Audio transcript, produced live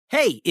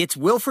Hey, it's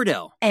Will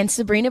Friedle. And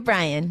Sabrina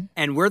Bryan.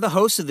 And we're the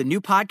hosts of the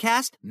new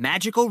podcast,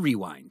 Magical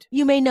Rewind.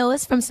 You may know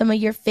us from some of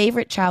your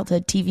favorite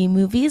childhood TV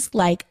movies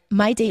like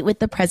My Date with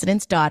the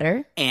President's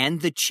Daughter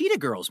and the Cheetah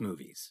Girls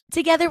movies.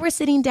 Together, we're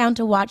sitting down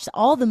to watch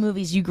all the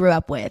movies you grew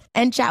up with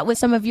and chat with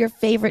some of your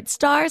favorite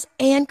stars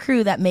and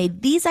crew that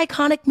made these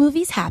iconic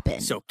movies happen.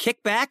 So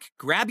kick back,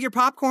 grab your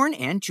popcorn,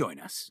 and join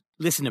us.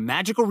 Listen to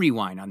Magical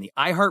Rewind on the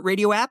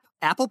iHeartRadio app,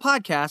 Apple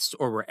Podcasts,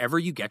 or wherever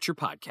you get your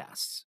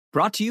podcasts.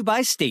 Brought to you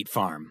by State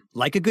Farm.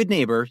 Like a good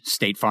neighbor,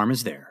 State Farm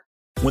is there.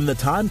 When the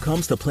time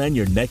comes to plan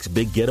your next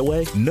big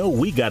getaway, know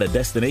we got a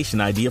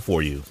destination idea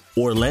for you.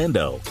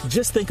 Orlando.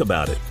 Just think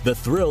about it. The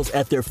thrills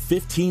at their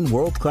 15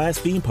 world-class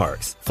theme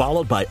parks,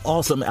 followed by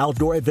awesome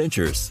outdoor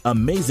adventures,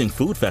 amazing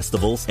food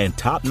festivals, and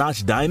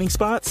top-notch dining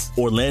spots.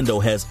 Orlando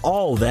has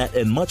all that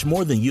and much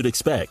more than you'd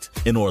expect.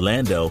 In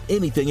Orlando,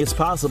 anything is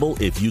possible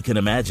if you can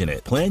imagine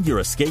it. Plan your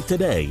escape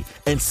today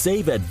and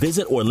save at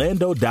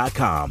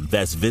visitorlando.com.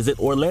 That's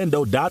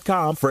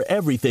visitorlando.com for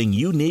everything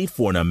you need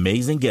for an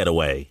amazing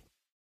getaway.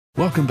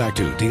 Welcome back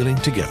to Dealing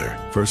Together.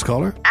 First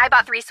caller? I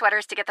bought 3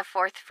 sweaters to get the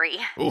 4th free.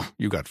 Oh,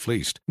 you got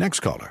fleeced. Next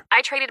caller?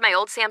 I traded my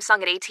old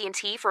Samsung at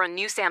AT&T for a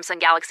new Samsung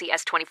Galaxy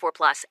S24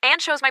 Plus and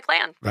chose my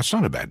plan. That's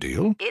not a bad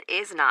deal. It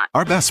is not.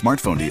 Our best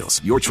smartphone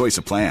deals. Your choice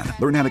of plan.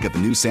 Learn how to get the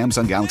new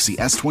Samsung Galaxy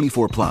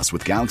S24 Plus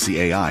with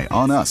Galaxy AI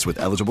on us with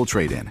eligible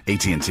trade-in.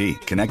 AT&T.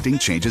 Connecting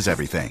changes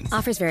everything.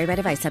 Offers vary by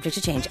device. Subject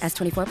to change.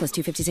 S24 plus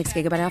 256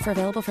 gigabyte offer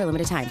available for a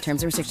limited time.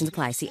 Terms and restrictions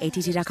apply. See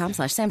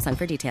att.com/Samsung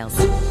for details.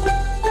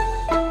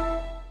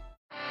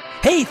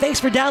 Hey, thanks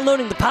for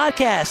downloading the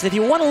podcast. If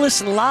you want to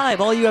listen live,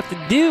 all you have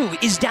to do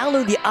is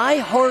download the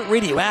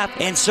iHeartRadio app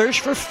and search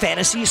for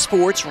Fantasy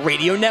Sports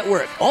Radio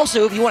Network.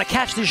 Also, if you want to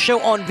catch this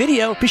show on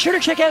video, be sure to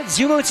check out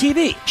Zumo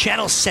TV,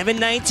 channel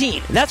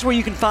 719. That's where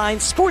you can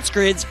find Sports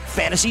Grid's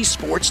Fantasy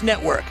Sports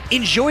Network.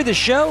 Enjoy the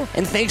show,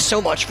 and thanks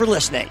so much for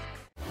listening.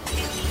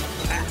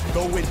 At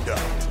the window.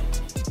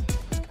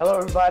 Hello,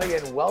 everybody,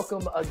 and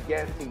welcome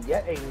again to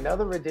yet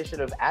another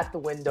edition of At the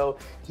Window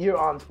here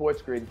on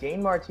Sports Grid.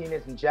 Dane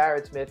Martinez and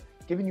Jared Smith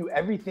giving you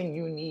everything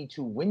you need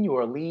to win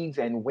your leagues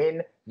and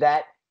win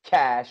that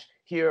cash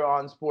here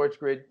on Sports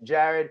Grid.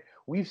 Jared,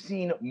 we've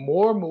seen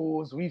more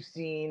moves. We've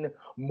seen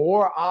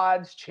more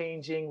odds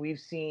changing. We've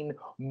seen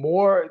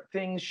more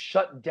things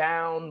shut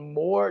down,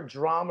 more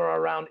drama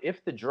around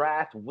if the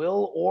draft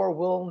will or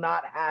will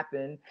not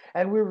happen.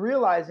 And we're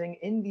realizing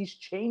in these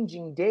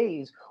changing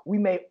days, we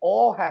may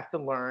all have to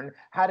learn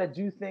how to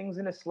do things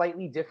in a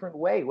slightly different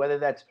way, whether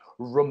that's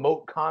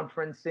remote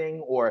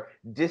conferencing or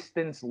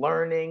distance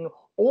learning,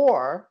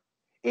 or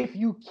if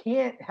you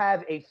can't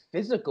have a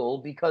physical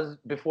because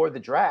before the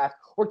draft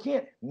or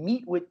can't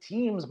meet with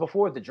teams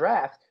before the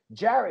draft,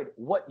 Jared,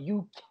 what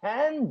you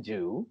can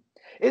do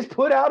is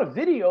put out a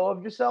video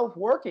of yourself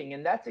working.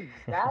 And that's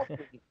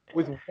exactly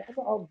with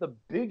one of the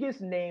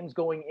biggest names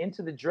going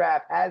into the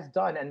draft has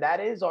done. And that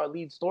is our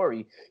lead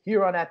story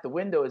here on At the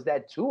Window, is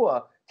that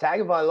Tua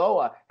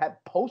Tagovailoa had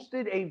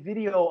posted a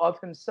video of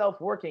himself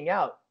working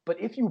out. But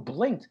if you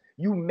blinked,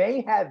 you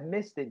may have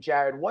missed it,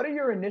 Jared. What are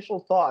your initial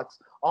thoughts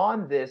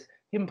on this?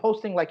 Him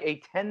posting like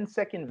a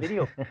 10-second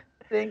video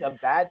thing, a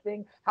bad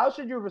thing? How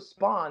should you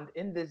respond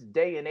in this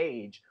day and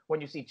age when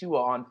you see Tua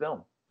on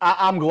film?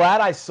 I'm glad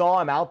I saw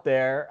him out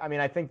there. I mean,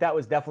 I think that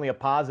was definitely a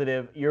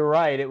positive. You're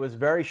right. It was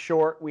very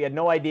short. We had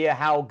no idea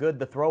how good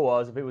the throw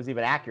was, if it was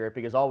even accurate,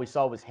 because all we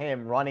saw was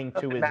him running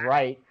to his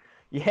right.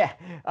 Yeah,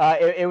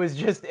 it was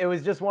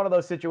just one of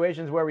those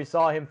situations where we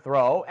saw him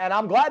throw, and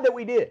I'm glad that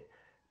we did.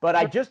 But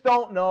I just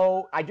don't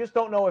know. I just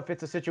don't know if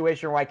it's a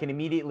situation where I can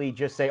immediately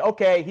just say,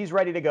 okay, he's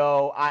ready to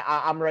go.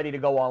 I'm ready to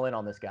go all in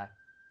on this guy.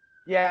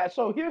 Yeah,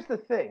 so here's the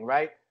thing,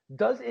 right?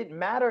 Does it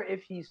matter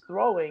if he's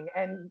throwing?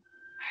 And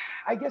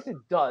I guess it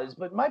does.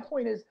 But my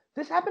point is,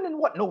 this happened in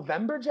what,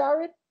 November,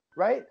 Jared?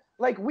 Right?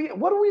 Like,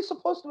 what are we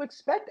supposed to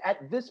expect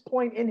at this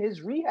point in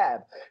his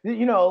rehab?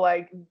 You know,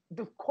 like,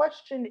 the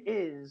question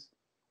is,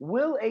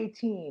 will a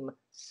team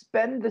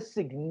spend the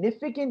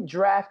significant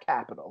draft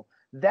capital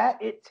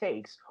that it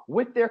takes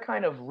with their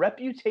kind of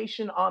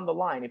reputation on the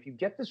line? If you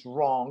get this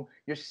wrong,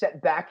 you're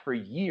set back for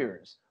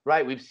years,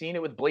 right? We've seen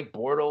it with Blake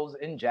Bortles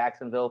in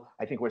Jacksonville.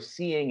 I think we're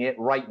seeing it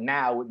right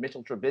now with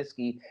Mitchell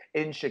Trubisky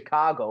in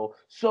Chicago.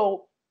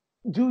 So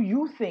do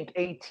you think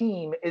a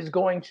team is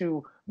going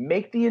to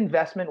make the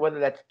investment, whether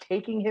that's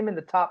taking him in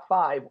the top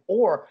 5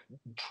 or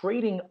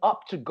trading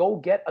up to go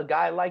get a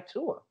guy like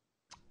Tua?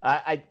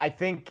 I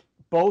think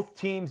both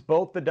teams,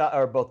 both the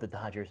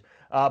Dodgers,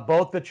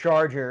 both the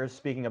Chargers,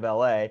 speaking of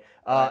LA,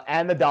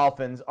 and the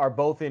Dolphins are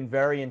both in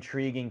very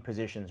intriguing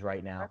positions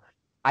right now.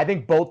 I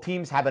think both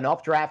teams have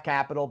enough draft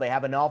capital. They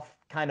have enough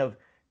kind of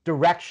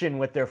direction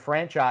with their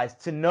franchise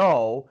to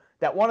know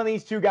that one of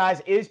these two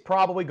guys is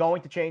probably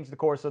going to change the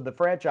course of the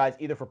franchise,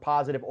 either for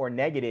positive or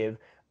negative,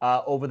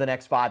 over the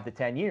next 5 to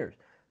 10 years.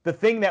 The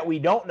thing that we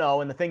don't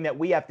know and the thing that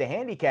we have to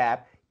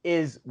handicap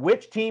is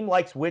which team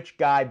likes which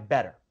guy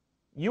better.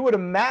 You would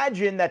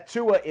imagine that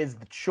Tua is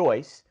the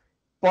choice,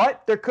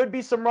 but there could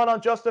be some run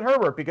on Justin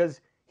Herbert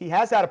because he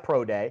has had a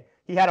pro day.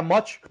 He had a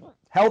much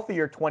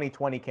healthier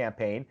 2020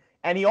 campaign,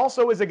 And he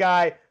also is a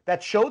guy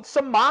that showed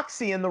some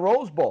moxie in the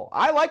Rose Bowl.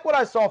 I like what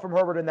I saw from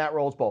Herbert in that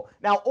Rose Bowl.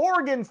 Now,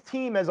 Oregon's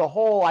team as a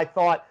whole, I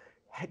thought,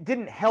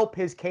 didn't help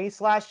his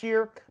case last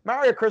year.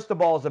 Mario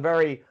Cristobal is a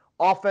very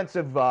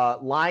offensive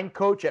line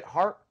coach at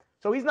heart.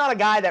 So he's not a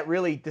guy that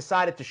really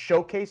decided to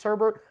showcase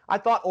Herbert. I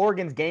thought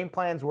Oregon's game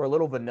plans were a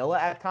little vanilla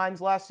at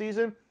times last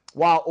season,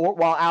 while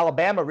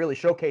Alabama really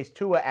showcased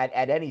Tua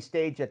at any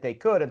stage that they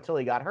could until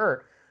he got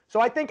hurt.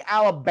 So I think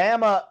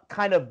Alabama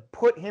kind of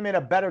put him in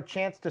a better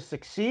chance to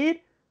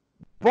succeed.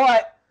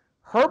 But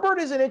Herbert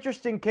is an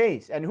interesting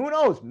case. And who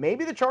knows,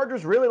 maybe the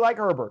Chargers really like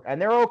Herbert, and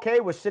they're okay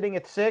with sitting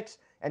at 6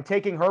 and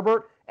taking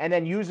Herbert and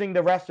then using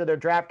the rest of their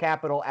draft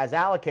capital as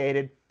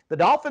allocated. The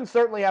Dolphins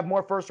certainly have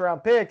more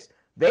first-round picks.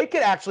 They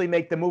could actually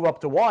make the move up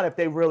to 1 if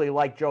they really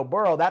like Joe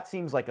Burrow. That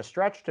seems like a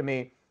stretch to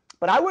me.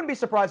 But I wouldn't be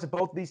surprised if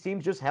both of these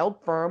teams just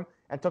held firm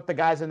and took the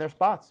guys in their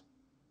spots.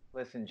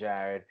 Listen,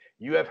 Jared,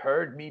 you have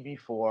heard me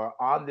before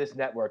on this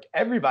network.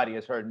 Everybody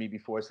has heard me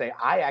before say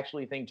I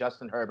actually think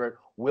Justin Herbert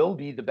will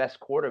be the best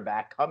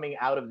quarterback coming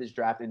out of this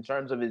draft in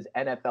terms of his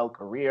NFL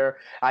career.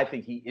 I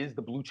think he is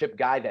the blue chip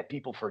guy that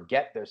people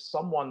forget. There's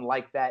someone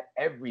like that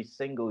every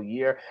single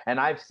year. And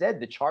I've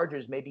said the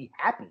Chargers may be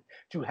happy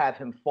to have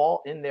him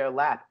fall in their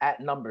lap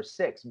at number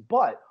 6.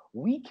 But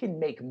we can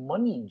make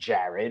money,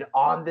 Jared,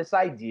 on this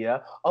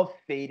idea of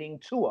fading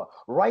Tua.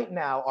 Right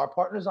now, our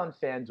partners on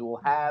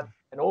FanDuel have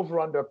an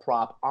over-under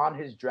prop on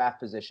his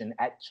draft position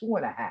at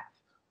 2.5.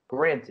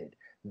 Granted,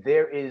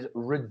 there is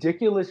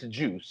ridiculous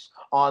juice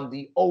on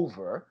the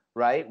over,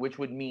 right, which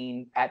would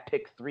mean at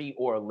pick 3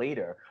 or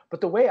later. But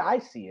the way I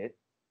see it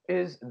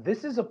is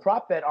this is a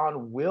prop bet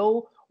on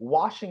will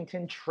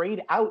Washington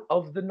trade out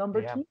of the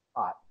number 2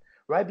 spot,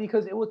 right?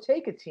 Because it will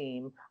take a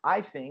team,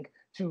 I think,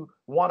 to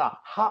want to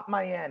hop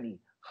Miami,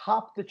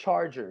 hop the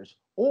Chargers,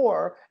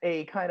 or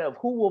a kind of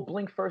who will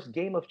blink first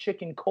game of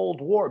chicken Cold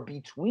War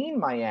between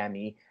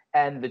Miami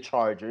and the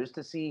Chargers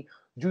to see,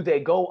 do they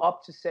go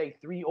up to, say,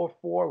 3 or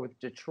 4 with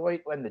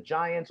Detroit and the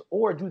Giants,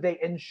 or do they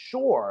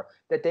ensure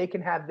that they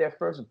can have their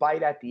first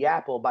bite at the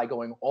apple by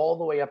going all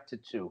the way up to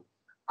 2?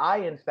 I,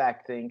 in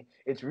fact, think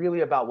it's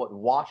really about what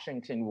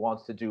Washington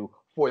wants to do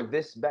for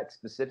this bet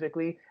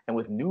specifically. And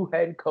with new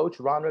head coach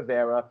Ron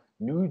Rivera,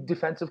 new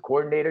defensive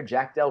coordinator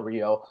Jack Del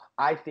Rio,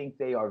 I think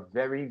they are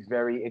very,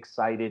 very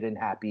excited and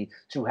happy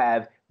to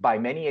have, by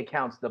many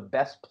accounts, the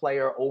best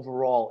player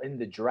overall in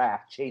the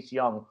draft, Chase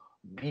Young,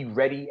 be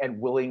ready and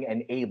willing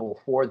and able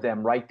for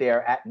them right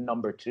there at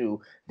number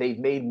 2. They've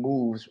made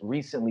moves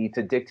recently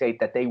to dictate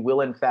that they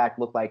will, in fact,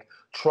 look like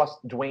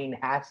trust Dwayne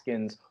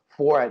Haskins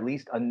for at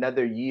least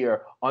another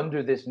year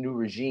under this new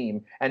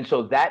regime. And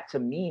so that, to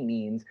me,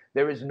 means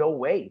there is no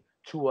way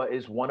Tua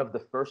is one of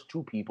the first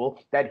 2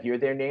 people that hear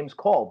their names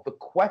called. The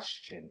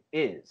question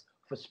is,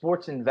 for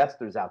sports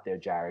investors out there,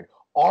 Jared,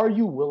 are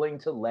you willing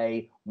to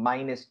lay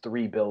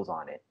 -3 bills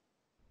on it?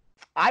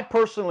 I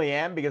personally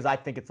am, because I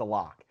think it's a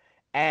lock.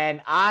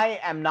 And I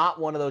am not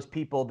one of those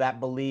people that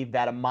believe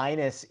that a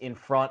minus in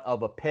front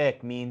of a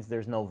pick means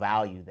there's no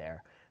value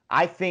there.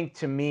 I think,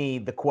 to me,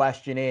 the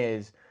question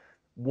is,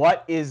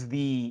 what is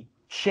the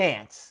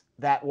chance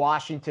that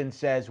Washington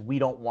says we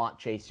don't want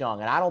Chase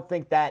Young? And I don't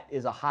think that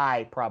is a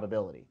high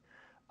probability.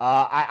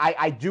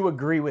 I do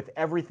agree with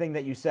everything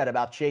that you said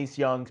about Chase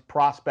Young's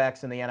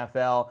prospects in the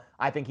NFL.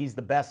 I think he's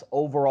the best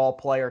overall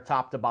player,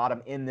 top to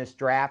bottom, in this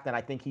draft, and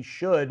I think he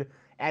should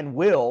and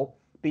will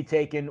be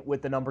taken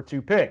with the number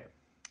 2 pick.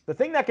 The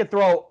thing that could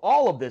throw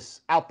all of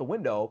this out the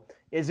window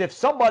is if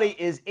somebody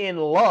is in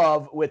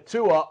love with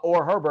Tua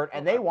or Herbert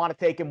and they want to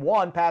take him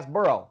 1 past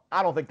Burrow.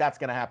 I don't think that's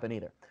going to happen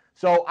either.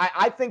 So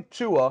I think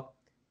Tua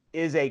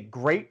is a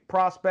great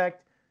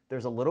prospect.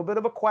 There's a little bit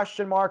of a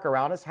question mark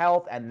around his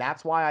health, and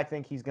that's why I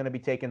think he's going to be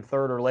taken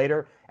 3rd or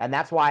later. And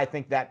that's why I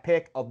think that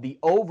pick of the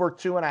over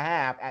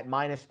 2.5 at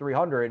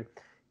 -300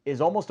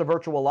 is almost a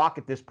virtual lock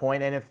at this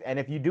point. And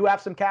if you do have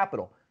some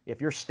capital,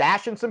 if you're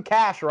stashing some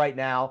cash right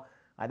now,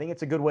 I think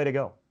it's a good way to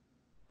go.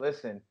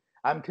 Listen,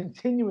 I'm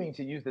continuing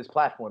to use this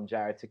platform,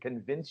 Jared, to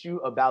convince you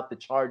about the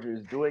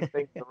Chargers doing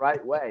things the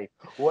right way,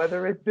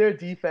 whether it's their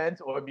defense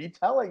or me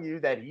telling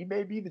you that he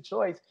may be the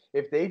choice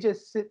if they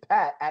just sit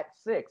pat at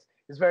 6.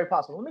 It's very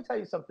possible. Let me tell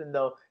you something,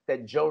 though,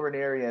 that Joe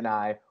Ranieri and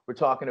I were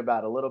talking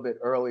about a little bit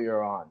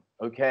earlier on,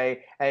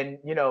 okay? And,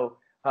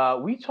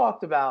 we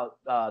talked about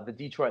the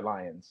Detroit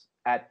Lions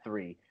at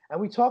 3,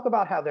 and we talk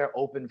about how they're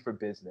open for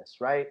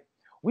business, right?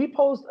 We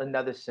posed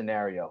another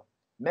scenario.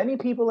 Many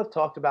people have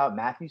talked about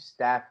Matthew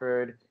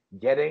Stafford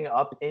getting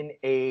up in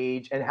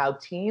age and how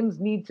teams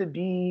need to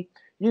be,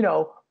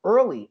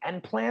 early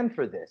and plan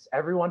for this.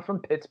 Everyone from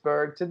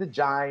Pittsburgh to the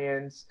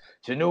Giants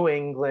to New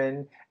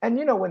England. And,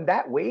 when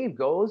that wave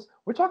goes,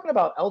 we're talking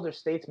about elder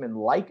statesmen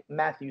like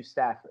Matthew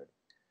Stafford.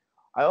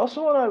 I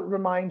also want to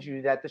remind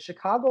you that the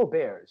Chicago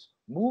Bears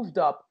moved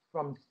up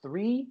from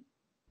 3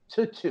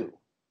 to 2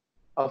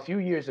 a few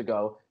years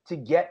ago to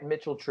get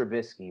Mitchell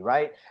Trubisky,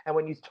 right? And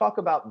when you talk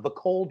about the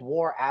Cold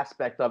War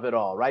aspect of it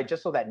all, right,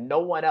 just so that no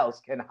one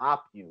else can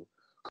hop you,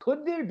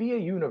 could there be a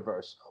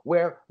universe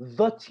where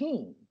the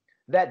team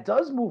that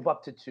does move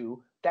up to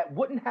 2 that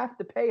wouldn't have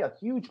to pay a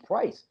huge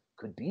price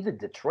could be the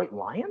Detroit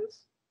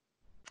Lions?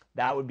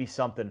 That would be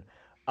something.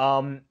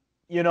 I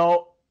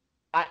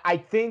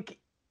think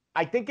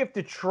if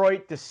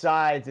Detroit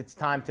decides it's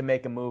time to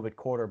make a move at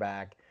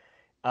quarterback,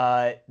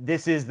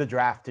 this is the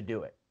draft to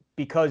do it.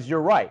 Because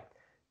you're right.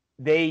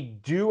 They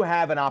do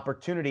have an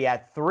opportunity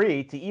at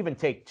 3 to even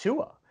take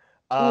Tua.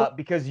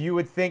 Because you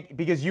would think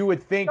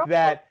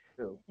that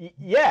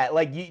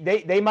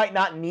they might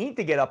not need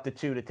to get up to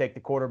 2 to take the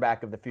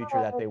quarterback of the future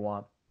that they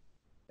want.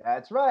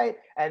 That's right.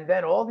 And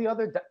then all the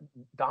other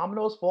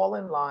dominoes fall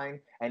in line,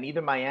 and either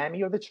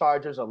Miami or the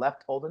Chargers are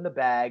left holding the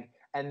bag,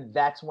 and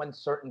that's when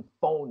certain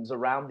phones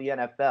around the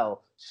NFL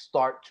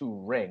start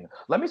to ring.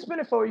 Let me spin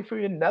it for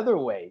you another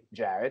way,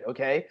 Jared,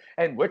 okay?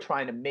 And we're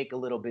trying to make a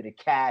little bit of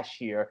cash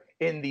here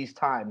in these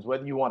times,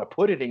 whether you want to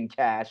put it in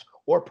cash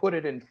or put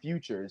it in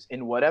futures,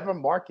 in whatever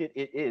market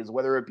it is,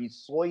 whether it be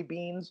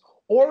soybeans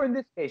or, in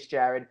this case,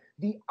 Jared,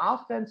 the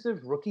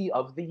offensive rookie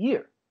of the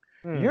year.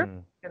 You're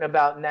thinking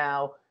about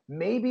now,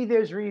 maybe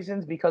there's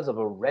reasons because of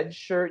a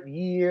redshirt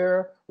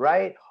year,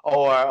 right?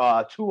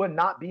 Or Tua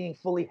not being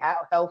fully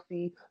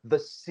healthy, the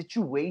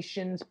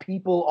situations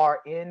people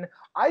are in.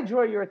 I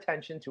draw your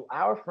attention to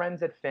our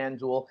friends at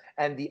FanDuel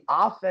and the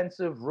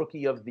offensive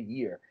rookie of the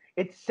year.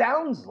 It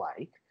sounds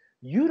like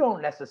you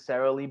don't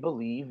necessarily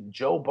believe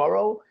Joe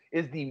Burrow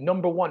is the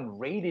number 1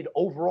 rated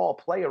overall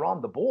player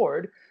on the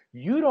board.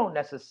 You don't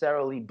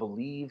necessarily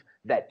believe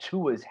that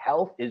Tua's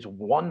health is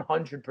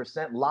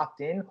 100%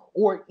 locked in,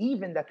 or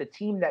even that the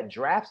team that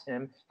drafts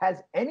him has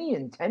any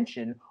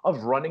intention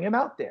of running him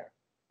out there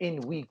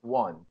in week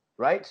 1,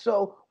 right?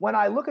 So when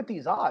I look at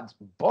these odds,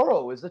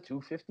 Burrow is a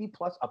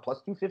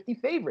plus 250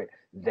 favorite.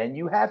 Then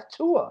you have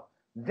Tua.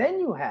 Then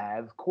you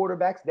have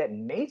quarterbacks that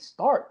may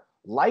start,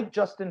 like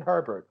Justin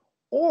Herbert,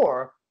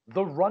 or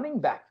the running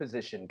back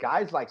position,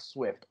 guys like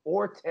Swift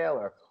or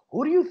Taylor.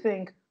 Who do you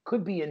think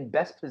could be in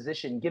best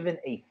position given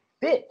a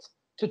fit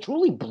to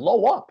truly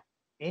blow up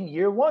in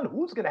year 1?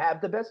 Who's going to have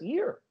the best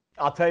year?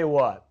 I'll tell you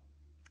what.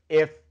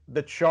 If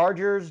the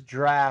Chargers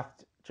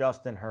draft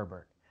Justin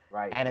Herbert,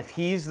 right, and if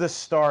he's the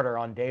starter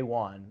on day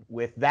 1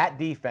 with that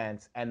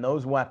defense and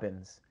those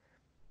weapons,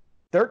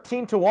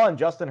 13-1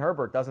 Justin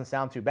Herbert doesn't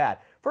sound too bad.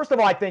 First of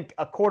all, I think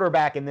a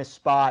quarterback in this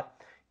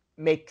spot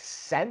makes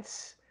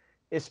sense,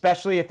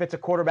 especially if it's a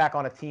quarterback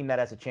on a team that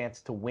has a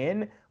chance to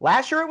win.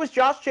 Last year it was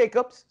Josh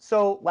Jacobs,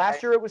 so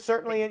last year it was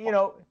certainly,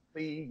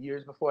 3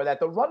 years before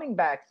that. The running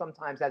back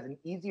sometimes has an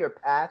easier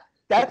path.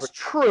 That's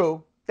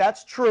true.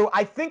 That's true.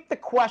 I think the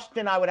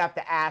question I would have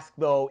to ask,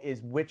 though,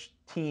 is which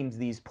teams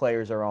these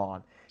players are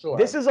on. Sure.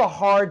 This is a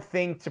hard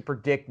thing to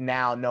predict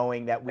now,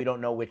 knowing that we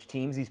don't know which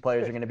teams these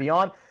players are going to be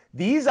on.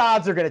 These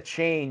odds are going to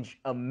change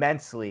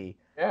immensely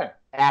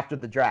after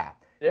the draft.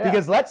 Yeah.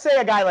 Because let's say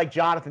a guy like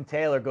Jonathan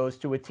Taylor goes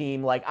to a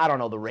team like, I don't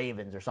know, the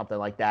Ravens or something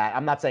like that.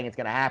 I'm not saying it's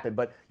going to happen,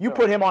 but you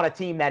put him on a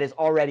team that is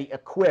already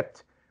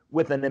equipped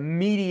with an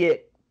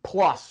immediate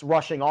plus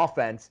rushing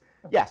offense.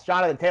 Yes,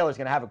 Jonathan Taylor's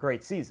going to have a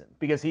great season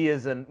because he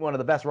is one of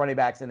the best running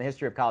backs in the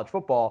history of college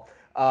football,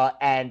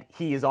 and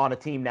he is on a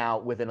team now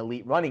with an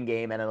elite running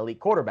game and an elite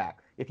quarterback.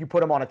 If you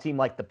put him on a team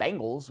like the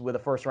Bengals with a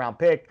first-round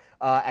pick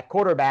at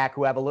quarterback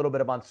who have a little bit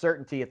of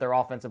uncertainty at their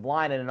offensive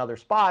line and in other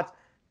spots,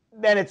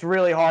 then it's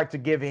really hard to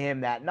give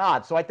him that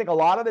nod. So I think a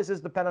lot of this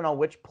is dependent on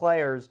which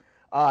players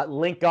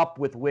link up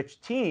with which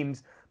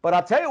teams. But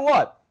I'll tell you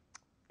what,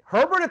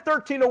 Herbert at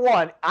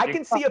 13-1, I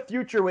can see a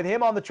future with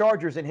him on the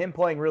Chargers and him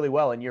playing really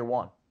well in year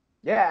 1.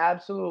 Yeah,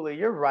 absolutely.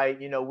 You're right.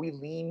 We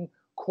lean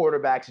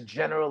quarterbacks,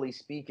 generally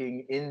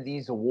speaking, in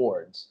these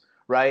awards,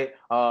 right?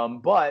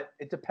 But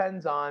it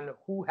depends on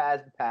who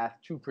has the path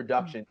to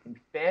production. In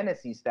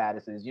fantasy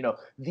statuses,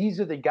 these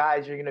are the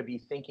guys you're going to be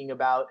thinking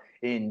about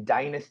in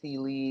dynasty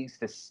leagues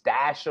to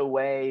stash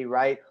away,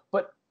 right?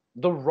 But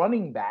the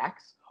running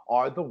backs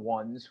are the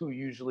ones who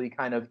usually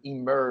kind of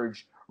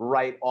emerge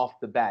right off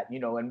the bat,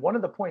 and one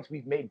of the points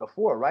we've made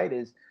before, right,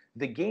 is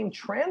the game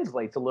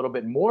translates a little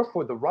bit more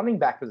for the running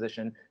back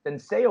position than,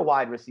 say, a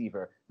wide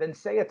receiver, than,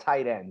 say, a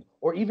tight end,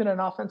 or even an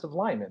offensive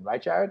lineman,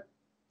 right, Jared?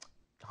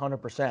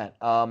 100%.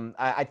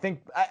 I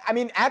think,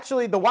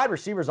 actually, the wide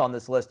receivers on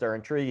this list are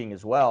intriguing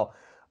as well.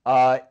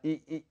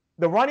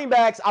 The running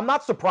backs, I'm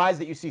not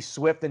surprised that you see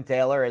Swift and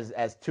Taylor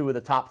as 2 of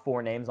the top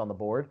 4 names on the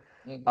board.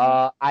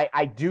 Mm-hmm.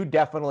 I do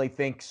definitely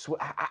think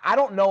I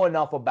don't know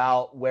enough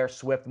about where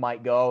Swift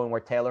might go and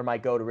where Taylor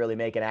might go to really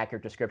make an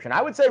accurate description.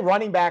 I would say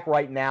running back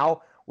right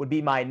now would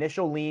be my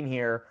initial lean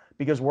here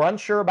because we're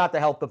unsure about the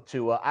health of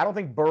Tua. I don't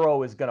think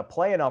Burrow is going to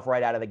play enough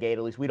right out of the gate.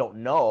 At least we don't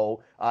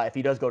know if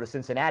he does go to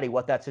Cincinnati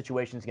what that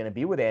situation is going to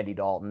be with Andy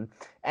Dalton.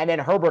 And then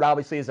Herbert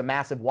obviously is a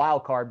massive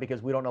wild card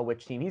because we don't know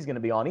which team he's going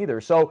to be on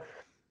either. So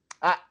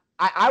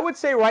I would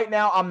say right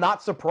now I'm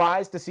not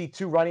surprised to see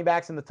 2 running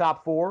backs in the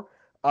top 4.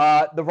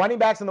 The running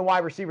backs and the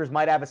wide receivers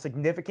might have a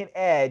significant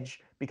edge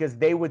because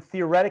they would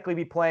theoretically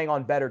be playing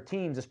on better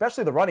teams,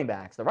 especially the running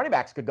backs. The running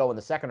backs could go in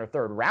the 2nd or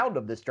 3rd round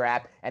of this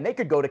draft, and they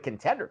could go to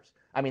contenders.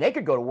 I mean, they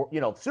could go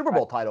to Super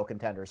Bowl title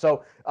contenders.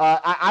 So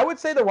I would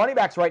say the running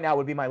backs right now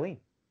would be my lean.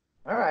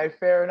 All right,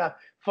 fair enough.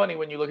 Funny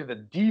when you look at the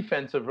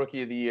defensive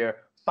rookie of the year,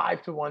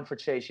 5-1 for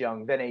Chase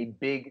Young, then a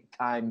big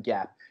time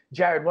gap.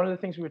 Jared, one of the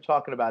things we were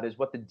talking about is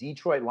what the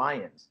Detroit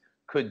Lions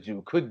could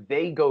do. Could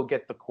they go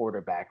get the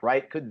quarterback,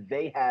 right? Could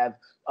they have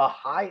a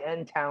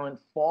high-end talent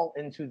fall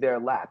into their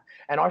lap?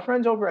 And our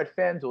friends over at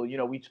FanDuel, you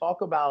know, we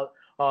talk about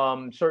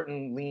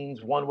certain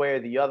leans one way or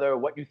the other,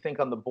 what you think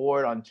on the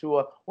board on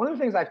Tua. One of the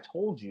things I've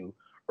told you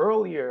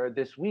earlier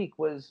this week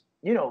was,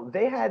 you know,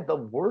 they had the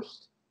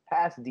worst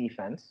pass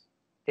defense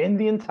in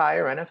the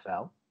entire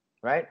NFL,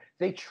 right?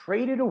 They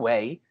traded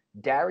away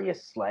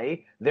Darius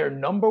Slay, their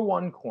number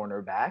one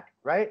cornerback,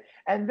 right?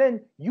 And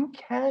then you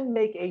can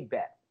make a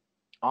bet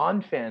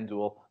on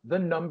FanDuel, the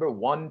number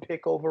one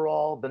pick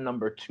overall, the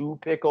number two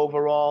pick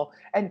overall.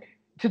 And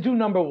to do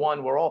number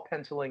one, we're all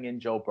penciling in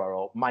Joe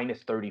Burrow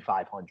minus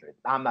 3,500.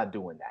 I'm not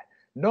doing that.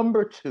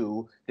 Number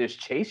two, there's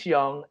Chase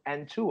Young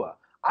and Tua.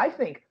 I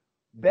think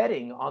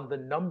betting on the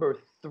number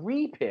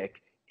three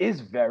pick is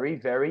very,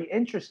 very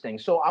interesting.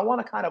 So I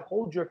want to kind of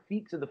hold your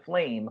feet to the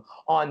flame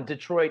on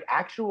Detroit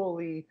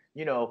actually,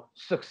 you know,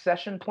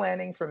 succession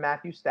planning for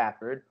Matthew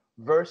Stafford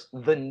versus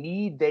the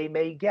need they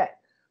may get.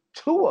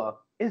 Tua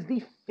is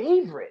the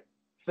favorite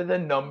for the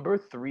number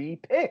three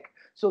pick.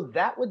 So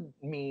that would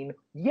mean,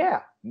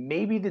 yeah,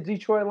 maybe the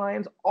Detroit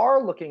Lions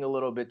are looking a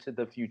little bit to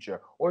the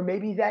future, or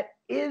maybe that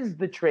is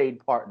the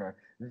trade partner.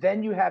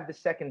 Then you have the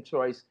second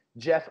choice,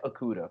 Jeff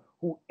Okudah,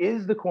 who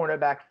is the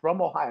cornerback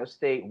from Ohio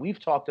State. We've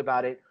talked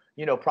about it,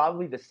 you know,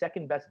 probably the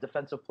second best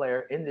defensive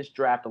player in this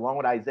draft, along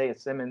with Isaiah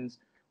Simmons,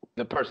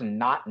 the person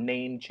not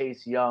named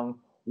Chase Young.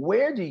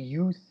 Where do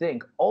you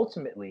think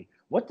ultimately,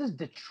 what does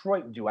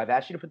Detroit do? I've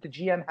asked you to put the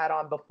GM hat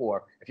on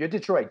before. If you're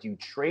Detroit, do you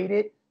trade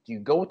it? Do you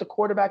go with the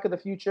quarterback of the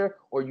future,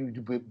 or you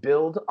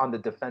build on the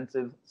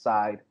defensive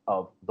side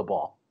of the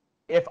ball?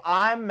 If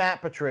I'm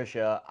Matt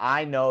Patricia,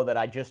 I know that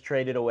I just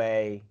traded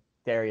away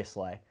Darius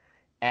Slay.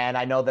 And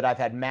I know that I've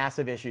had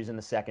massive issues in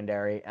the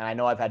secondary. And I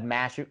know I've had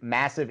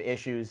massive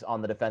issues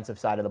on the defensive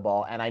side of the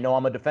ball. And I know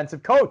I'm a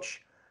defensive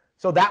coach.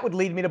 So that would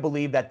lead me to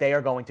believe that they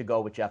are going to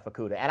go with Jeff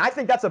Okudah. And I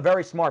think that's a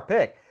very smart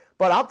pick.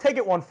 But I'll take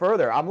it one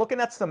further. I'm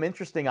looking at some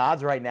interesting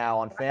odds right now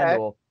on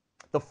FanDuel.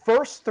 The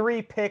first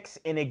three picks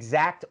in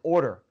exact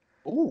order.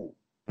 Ooh.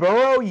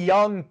 Burrow,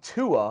 Young,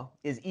 Tua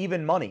is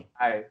even money.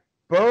 Right.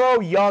 Burrow,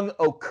 Young,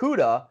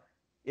 Okudah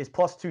is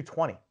plus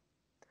 220.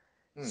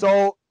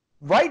 So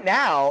right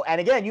now, and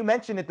again, you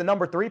mentioned it, the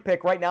number three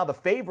pick right now, the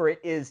favorite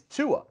is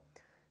Tua.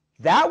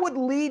 That would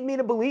lead me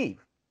to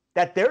believe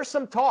that there's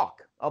some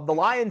talk of the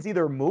Lions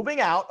either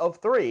moving out of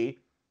three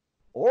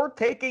or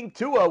taking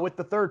Tua with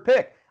the third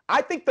pick.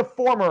 I think the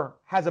former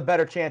has a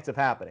better chance of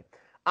happening.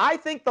 I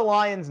think the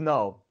Lions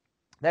know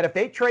that if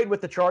they trade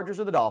with the Chargers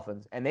or the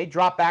Dolphins and they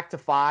drop back to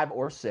 5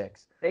 or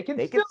 6, they can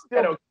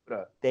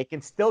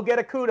still get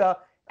Okudah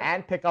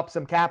and pick up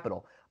some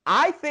capital.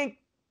 I think,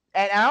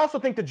 and I also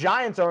think the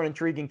Giants are an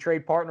intriguing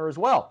trade partner as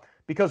well,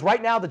 because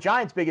right now the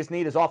Giants' biggest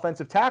need is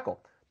offensive tackle.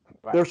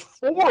 Right. There's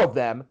 4 of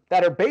them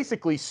that are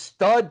basically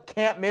stud,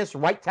 can't-miss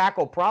right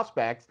tackle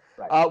prospects.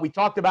 Right. We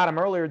talked about them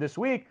earlier this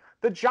week.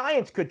 The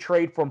Giants could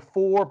trade from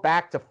 4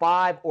 back to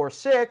 5 or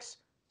 6,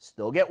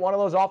 still get one of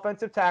those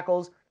offensive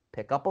tackles,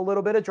 pick up a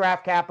little bit of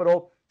draft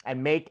capital,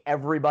 and make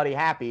everybody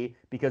happy,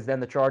 because then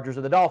the Chargers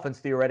or the Dolphins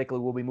theoretically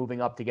will be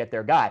moving up to get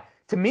their guy.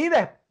 To me,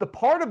 the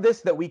part of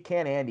this that we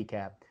can't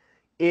handicap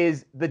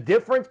is the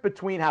difference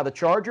between how the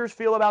Chargers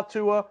feel about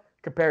Tua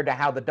compared to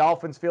how the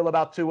Dolphins feel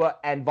about Tua,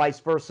 and vice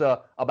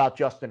versa about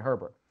Justin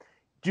Herbert.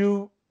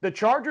 Do the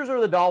Chargers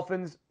or the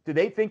Dolphins, do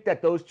they think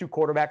that those two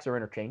quarterbacks are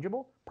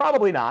interchangeable?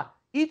 Probably not.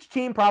 Each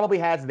team probably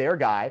has their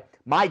guy.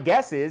 My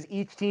guess is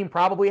each team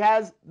probably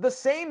has the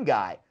same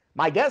guy.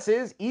 My guess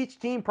is each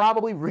team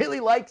probably really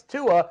likes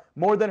Tua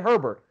more than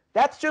Herbert.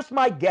 That's just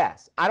my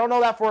guess. I don't know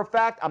that for a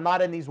fact. I'm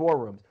not in these war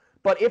rooms.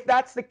 But if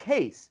that's the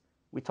case,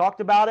 we talked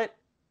about it,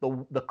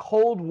 the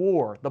Cold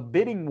War, the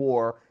bidding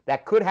war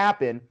that could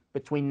happen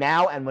between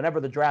now and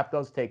whenever the draft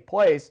does take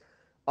place,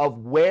 of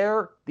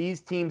where these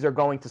teams are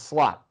going to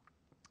slot.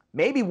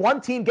 Maybe one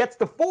team gets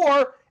to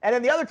 4, and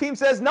then the other team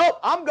says, nope,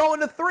 I'm going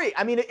to 3.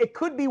 I mean, it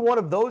could be one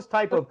of those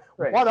type of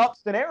one-up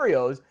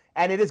scenarios,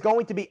 and it is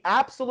going to be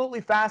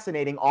absolutely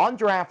fascinating on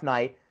draft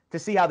night to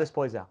see how this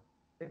plays out.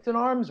 It's an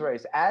arms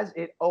race, as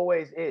it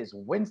always is.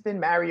 Winston,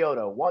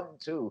 Mariota,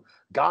 1-2.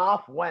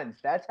 Goff, Wentz.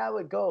 That's how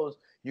it goes.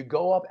 You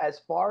go up as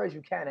far as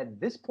you can. At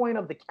this point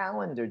of the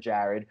calendar,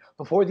 Jared,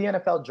 before the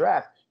NFL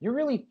draft, you're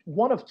really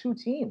one of 2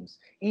 teams.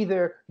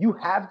 Either you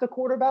have the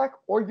quarterback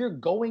or you're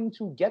going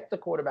to get the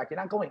quarterback. You're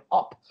not going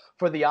up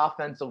for the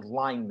offensive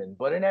lineman.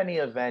 But in any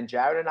event,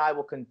 Jared and I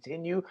will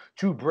continue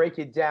to break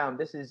it down.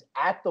 This is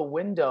At the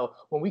Window.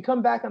 When we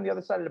come back on the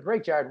other side of the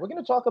break, Jared, we're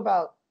going to talk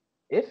about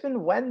if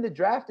and when the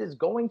draft is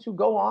going to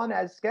go on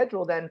as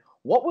scheduled, and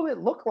what will it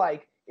look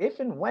like if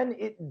and when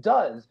it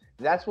does.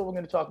 That's what we're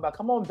going to talk about.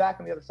 Come on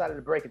back on the other side of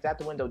the break. It's At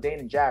the Window, Dane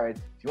and Jared.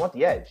 If you want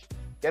the edge,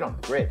 get on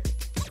the grid.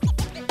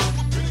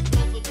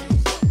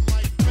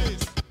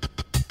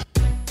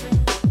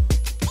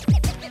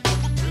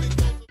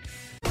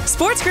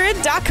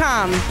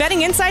 SportsGrid.com.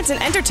 Betting insights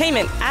and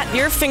entertainment at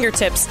your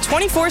fingertips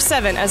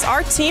 24/7 as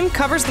our team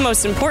covers the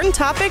most important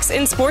topics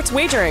in sports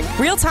wagering.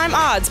 Real-time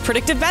odds,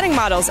 predictive betting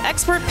models,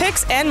 expert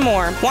picks, and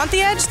more. Want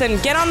the edge?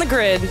 Then get on the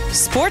grid.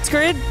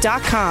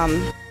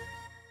 SportsGrid.com.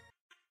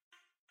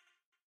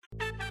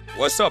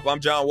 What's up? I'm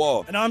John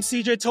Wall. And I'm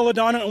CJ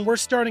Toledano, and we're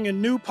starting a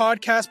new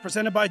podcast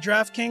presented by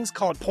DraftKings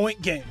called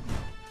Point Game.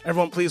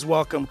 Everyone, please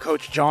welcome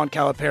Coach John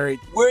Calipari.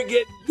 We're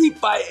getting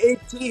beat by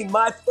 18.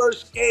 My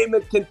first game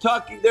in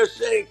Kentucky, they're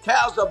saying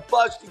Cal's a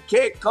bust. He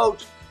can't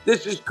coach.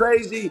 This is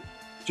crazy.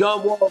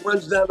 John Wall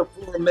runs down the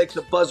floor and makes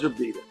a buzzer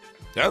beater.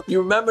 Yep.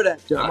 You remember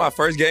that, John? That's my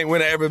first game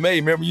win I ever made.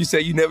 Remember you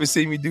said you never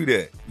seen me do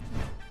that.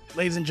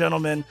 Ladies and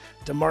gentlemen,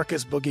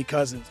 DeMarcus Boogie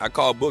Cousins. I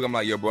called Boog. I'm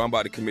like, yo, bro, I'm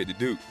about to commit to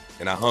Duke.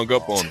 And I hung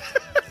up on him.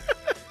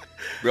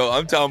 Bro,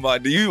 I'm talking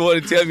about, do you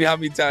want to tell me how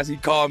many times he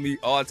called me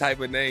all type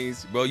of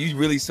names? Bro, you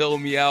really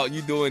sold me out.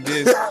 You doing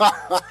this.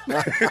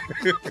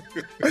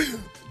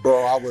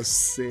 Bro, I was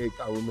sick.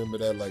 I remember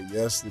that like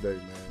yesterday,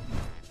 man.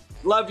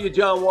 Love you,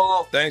 John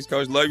Wall. Thanks,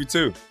 Coach. Love you,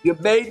 too. You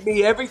made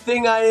me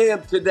everything I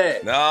am today.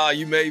 Nah,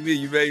 you made me.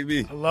 You made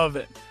me. I love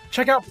it.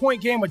 Check out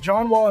Point Game with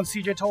John Wall and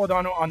CJ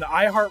Toledano on the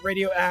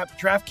iHeartRadio app,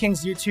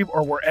 DraftKings YouTube,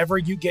 or wherever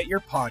you get your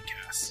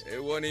podcasts.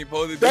 It wasn't even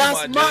supposed to be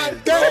That's my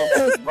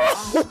game, bro.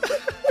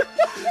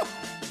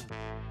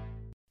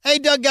 Hey,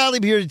 Doug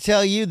Gottlieb here to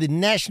tell you the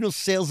national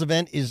sales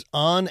event is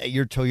on at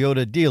your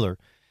Toyota dealer,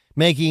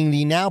 making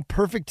the now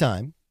perfect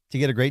time to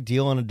get a great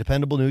deal on a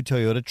dependable new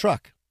Toyota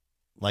truck,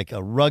 like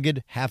a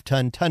rugged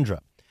half-ton Tundra.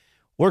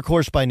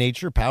 Workhorse by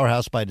nature,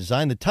 powerhouse by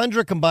design, the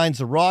Tundra combines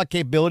the raw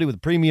capability with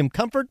premium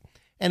comfort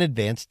and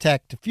advanced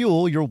tech to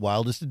fuel your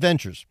wildest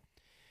adventures.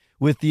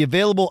 With the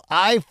available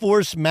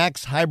iForce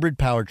Max hybrid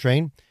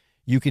powertrain,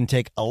 you can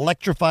take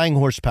electrifying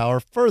horsepower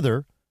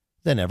further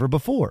than ever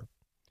before.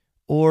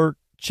 Or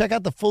check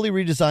out the fully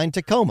redesigned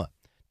Tacoma.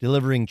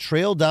 Delivering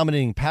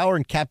trail-dominating power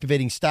and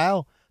captivating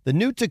style, the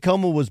new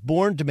Tacoma was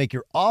born to make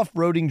your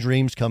off-roading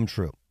dreams come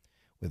true.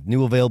 With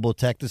new available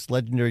tech, this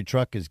legendary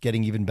truck is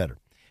getting even better.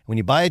 When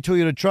you buy a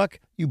Toyota truck,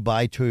 you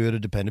buy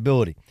Toyota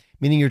dependability,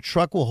 meaning your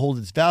truck will hold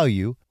its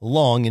value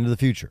long into the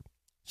future.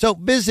 So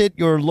visit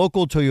your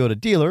local Toyota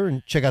dealer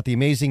and check out the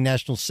amazing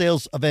national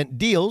sales event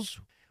deals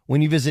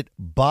when you visit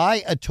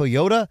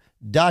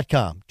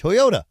buyatoyota.com.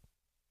 Toyota,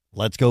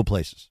 let's go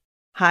places.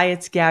 Hi,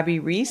 it's Gabby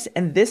Reese,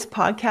 and this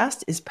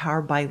podcast is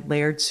powered by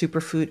Laird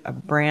Superfood, a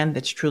brand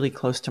that's truly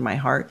close to my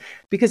heart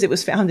because it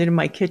was founded in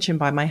my kitchen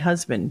by my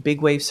husband,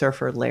 big wave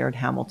surfer Laird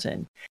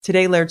Hamilton.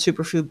 Today, Laird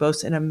Superfood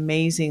boasts an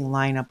amazing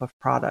lineup of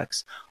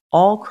products,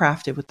 all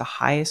crafted with the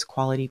highest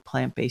quality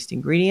plant-based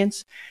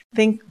ingredients.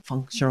 Think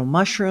functional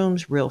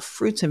mushrooms, real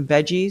fruits and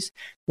veggies.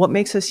 What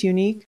makes us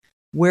unique?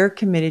 We're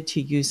committed to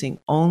using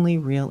only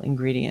real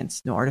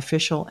ingredients, no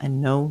artificial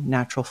and no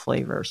natural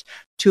flavors.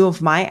 Two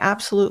of my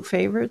absolute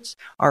favorites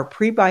are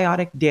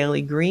prebiotic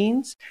daily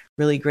greens,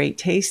 really great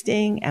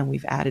tasting, and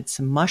we've added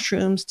some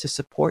mushrooms to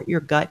support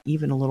your gut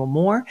even a little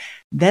more.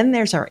 Then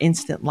there's our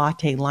instant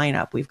latte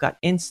lineup. We've got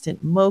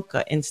instant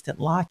mocha, instant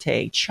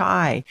latte,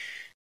 chai.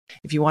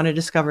 If you want to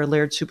discover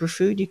Laird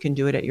Superfood, you can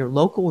do it at your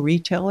local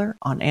retailer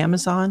on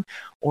Amazon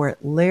or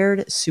at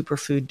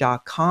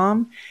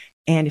lairdsuperfood.com.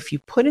 And if you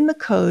put in the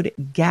code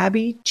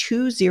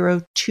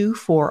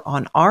GABBY2024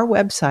 on our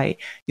website,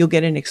 you'll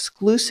get an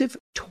exclusive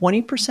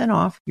 20%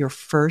 off your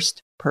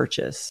first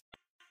purchase.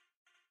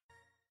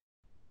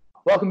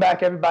 Welcome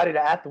back, everybody,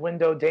 to At the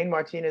Window. Dane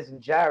Martinez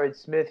and Jared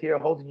Smith here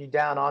holding you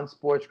down on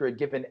Sports Grid,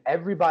 giving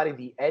everybody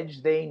the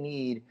edge they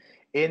need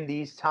in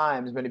these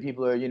times. Many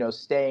people are,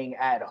 staying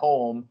at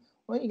home.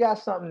 Well, you got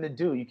something to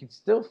do. You can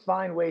still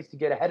find ways to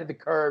get ahead of the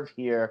curve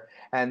here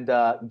and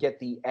get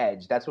the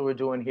edge. That's what we're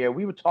doing here.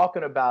 We were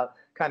talking about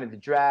kind of the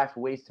draft,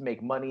 ways to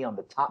make money on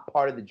the top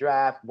part of the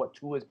draft, what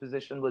Tua's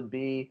position would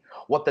be,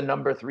 what the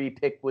number 3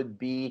 pick would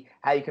be,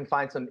 how you can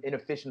find some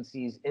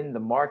inefficiencies in the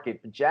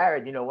market. But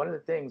Jared, one of the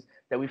things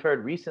that we've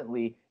heard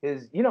recently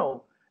is,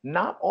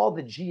 not all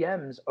the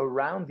GMs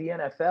around the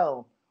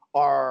NFL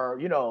are,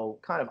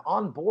 kind of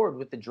on board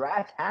with the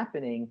draft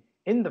happening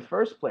in the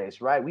first place,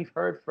 right? We've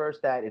heard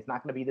first that it's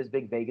not going to be this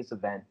big Vegas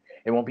event.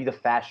 It won't be the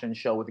fashion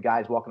show with the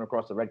guys walking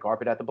across the red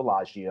carpet at the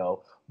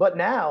Bellagio. But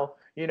now,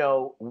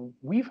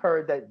 we've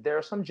heard that there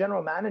are some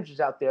general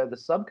managers out there. The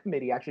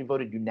subcommittee actually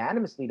voted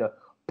unanimously to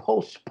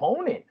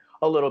postpone it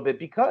a little bit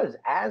because,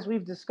 as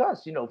we've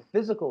discussed,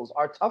 physicals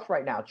are tough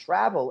right now.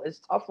 Travel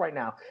is tough right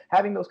now.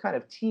 Having those kind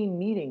of team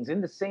meetings in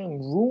the same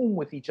room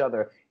with each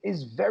other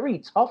is very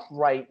tough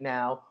right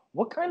now.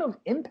 What kind of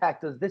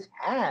impact does this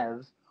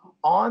have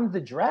on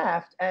the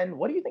draft, and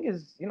what do you think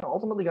is,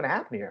 ultimately going to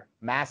happen here?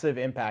 Massive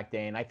impact,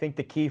 Dane. I think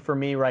the key for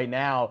me right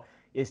now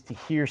is to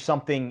hear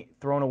something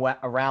thrown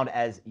around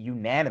as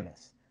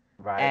unanimous.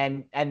 Right.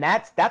 And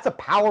that's a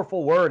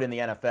powerful word in the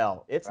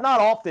NFL. It's not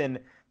often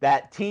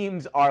that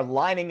teams are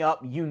lining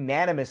up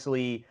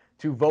unanimously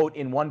to vote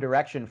in one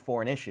direction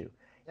for an issue.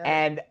 Yeah.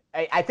 And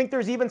I think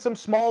there's even some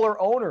smaller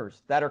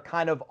owners that are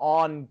kind of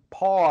on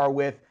par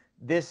with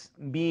this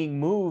being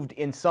moved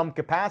in some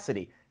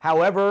capacity.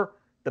 However,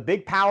 the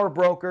big power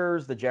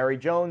brokers, the Jerry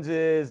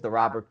Joneses, the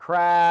Robert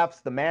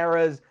Krafts, the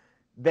Maras,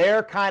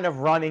 they're kind of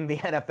running the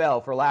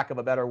NFL, for lack of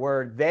a better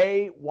word.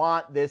 They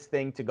want this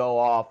thing to go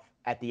off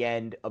at the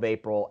end of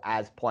April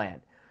as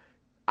planned.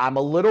 I'm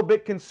a little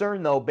bit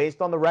concerned, though,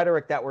 based on the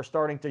rhetoric that we're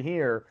starting to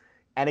hear.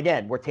 And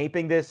again, we're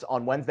taping this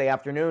on Wednesday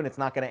afternoon. It's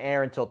not going to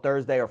air until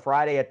Thursday or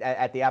Friday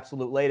at the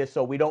absolute latest.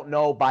 So we don't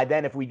know by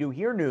then if we do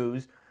hear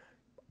news.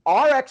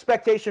 Our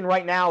expectation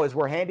right now is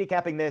we're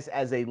handicapping this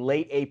as a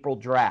late April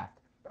draft.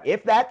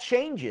 If that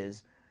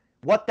changes,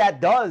 what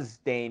that does,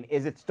 Dane,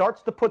 is it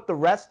starts to put the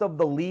rest of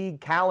the league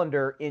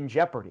calendar in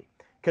jeopardy.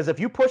 Because if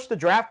you push the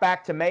draft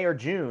back to May or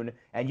June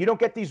and you don't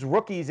get these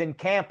rookies in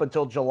camp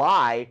until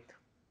July,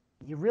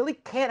 you really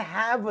can't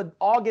have an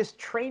August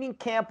training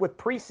camp with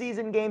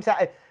preseason games.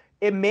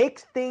 It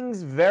makes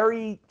things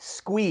very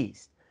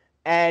squeezed.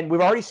 And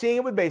we've already seen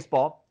it with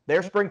baseball.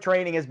 Their spring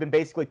training has been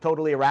basically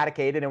totally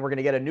eradicated, and we're going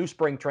to get a new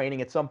spring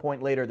training at some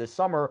point later this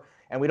summer,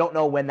 and we don't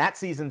know when that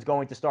season's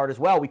going to start as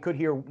well. We could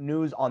hear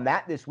news on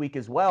that this week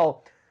as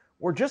well.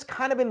 We're just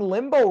kind of in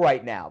limbo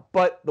right now.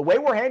 But the way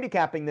we're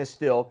handicapping this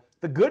still,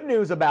 the good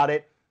news about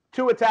it,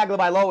 Tua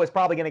Tagovailoa is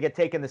probably going to get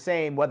taken the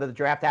same whether the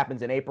draft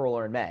happens in April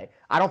or in May.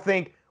 I don't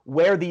think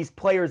where these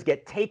players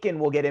get taken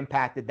will get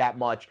impacted that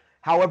much.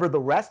 However, the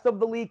rest of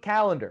the league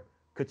calendar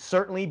could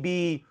certainly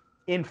be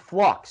in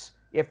flux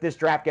if this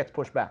draft gets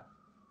pushed back.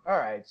 All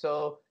right,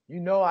 so you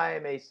know I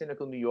am a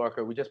cynical New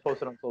Yorker. We just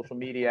posted on social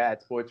media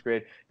at Sports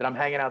Grid that I'm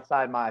hanging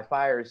outside my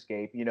fire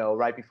escape,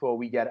 right before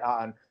we get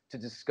on to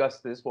discuss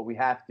this, what we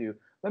have to.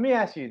 Let me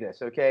ask you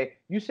this, okay?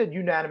 You said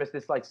unanimous,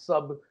 this like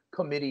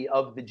subcommittee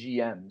of the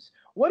GMs.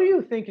 What do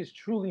you think is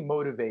truly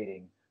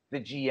motivating the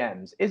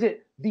GMs? Is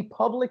it the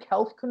public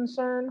health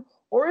concern,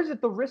 or is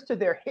it the risk to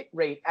their hit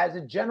rate as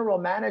a general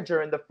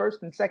manager in the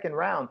first and second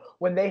round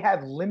when they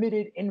have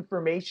limited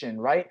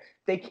information, right?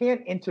 They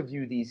can't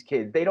interview these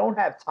kids. They don't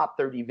have top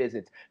 30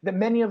 visits.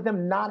 Many of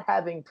them not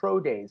having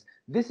pro days.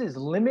 This is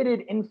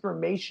limited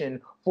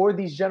information for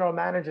these general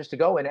managers to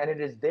go in, and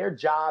it is their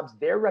jobs,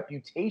 their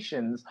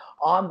reputations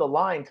on the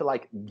line to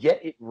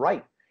get it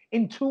right.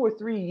 In 2 or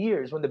 3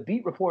 years, when the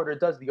beat reporter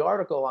does the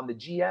article on the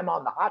GM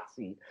on the hot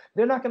seat,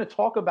 they're not going to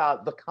talk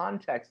about the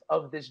context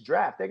of this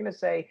draft. They're going to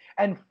say,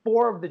 and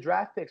 4 of the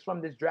draft picks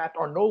from this draft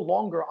are no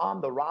longer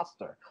on the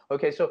roster.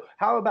 Okay, so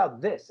how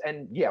about this?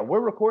 And yeah, we're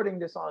recording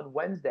this on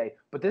Wednesday,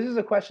 but this is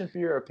a question for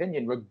your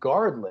opinion,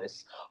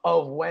 regardless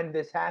of when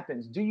this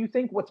happens. Do you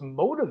think what's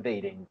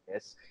motivating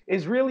this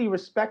is really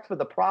respect for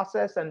the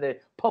process and the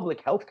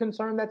public health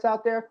concern that's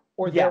out there,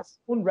 or their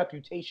own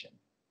reputation?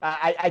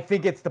 I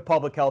think it's the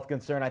public health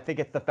concern. I think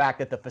it's the fact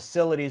that the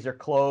facilities are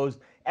closed.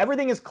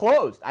 Everything is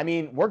closed. I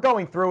mean, we're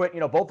going through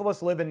it. Both of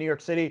us live in New York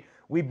City.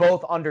 We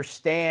both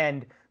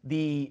understand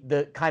the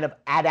kind of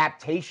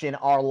adaptation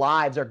our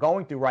lives are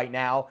going through right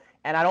now.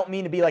 And I don't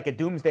mean to be like a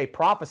doomsday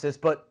prophetess,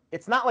 but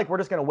it's not like we're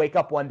just going to wake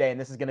up one day and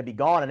this is going to be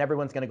gone and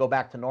everyone's going to go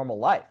back to normal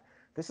life.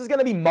 This is going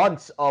to be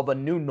months of a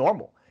new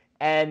normal.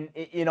 And,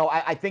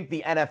 I think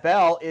the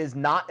NFL is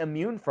not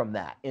immune from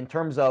that in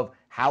terms of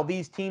how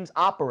these teams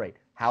operate,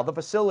 how the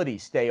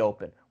facilities stay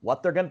open,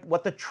 what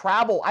the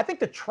travel. I think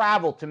the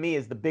travel to me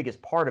is the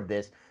biggest part of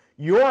this.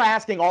 You're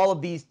asking all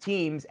of these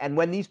teams, and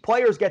when these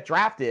players get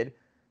drafted,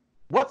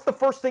 what's the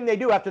first thing they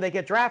do after they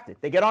get drafted?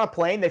 They get on a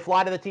plane, they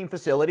fly to the team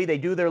facility, they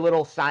do their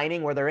little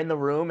signing where they're in the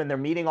room and they're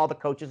meeting all the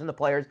coaches and the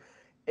players.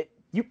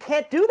 You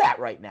can't do that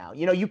right now.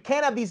 You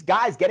can't have these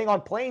guys getting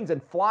on planes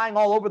and flying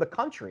all over the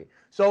country.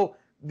 So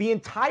the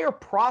entire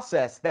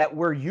process that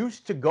we're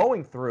used to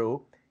going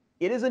through,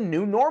 it is a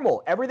new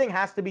normal. Everything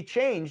has to be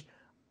changed.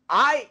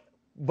 I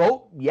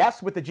vote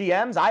yes with the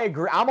GMs. I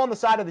agree. I'm on the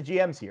side of the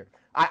GMs here.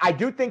 I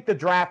do think the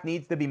draft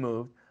needs to be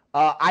moved.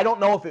 I don't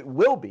know if it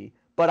will be,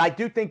 but I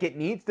do think it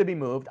needs to be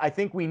moved. I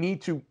think we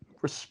need to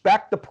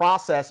respect the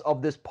process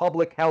of this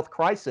public health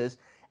crisis,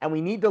 and we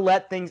need to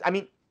let things. I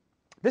mean,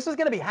 this is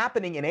going to be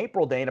happening in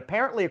April, Dane.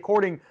 Apparently,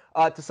 according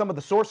to some of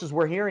the sources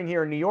we're hearing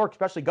here in New York,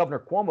 especially Governor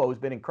Cuomo, who's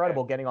been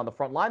incredible getting on the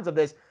front lines of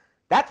this,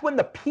 that's when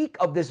the peak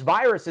of this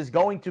virus is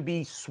going to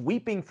be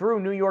sweeping through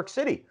New York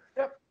City.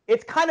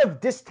 It's kind of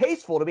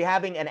distasteful to be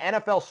having an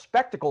NFL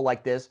spectacle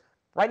like this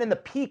right in the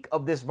peak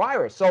of this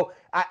virus. So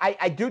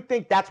I do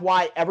think that's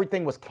why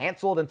everything was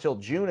canceled until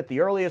June at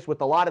the earliest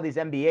with a lot of these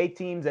NBA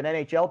teams and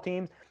NHL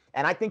teams.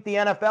 And I think the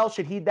NFL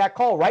should heed that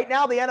call. Right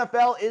now, the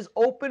NFL is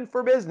open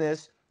for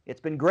business.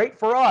 It's been great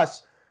for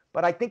us,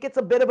 but I think it's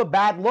a bit of a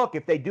bad look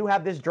if they do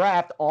have this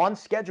draft on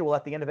schedule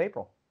at the end of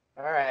April.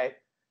 All right.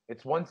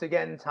 It's once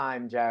again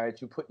time, Jared,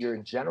 to put your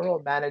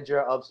general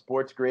manager of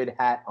Sports Grid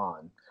hat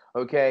on.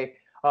 Okay?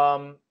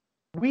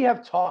 We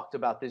have talked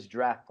about this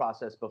draft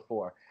process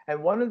before,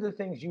 and one of the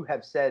things you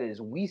have said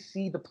is we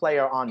see the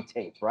player on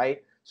tape,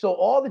 right? So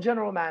all the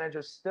general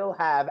managers still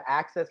have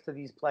access to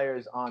these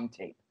players on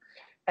tape.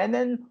 And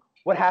then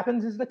what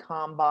happens is the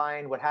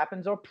combine, what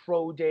happens are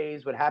pro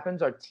days, what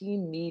happens are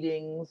team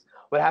meetings,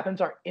 what happens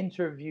are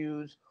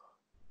interviews.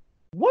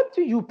 What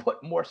do you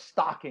put more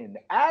stock in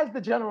as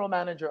the general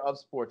manager of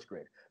Sports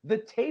Grid? The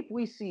tape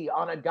we see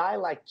on a guy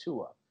like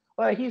Tua.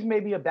 but he's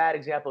maybe a bad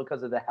example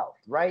because of the health,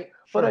 right?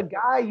 Sure. But a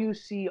guy you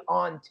see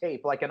on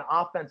tape, like an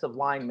offensive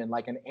lineman,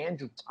 like an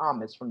Andrew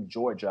Thomas from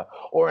Georgia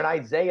or an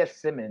Isaiah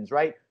Simmons,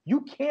 right?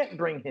 You can't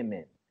bring him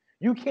in.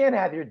 You can't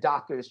have your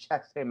doctors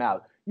check him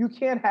out. You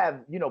can't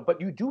have, but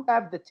you do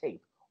have the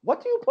tape.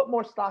 What do you put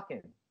more stock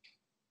in?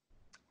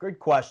 Good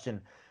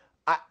question.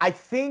 I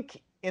think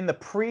in the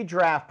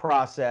pre-draft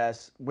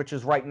process, which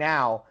is right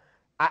now,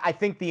 I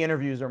think the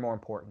interviews are more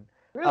important.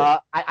 Really?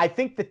 I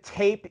think the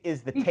tape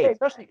is the tape,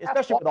 especially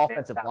with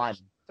offensive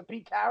linemen. To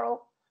Pete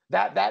Carroll,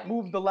 that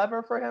moved the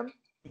lever for him.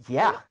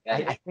 Yeah,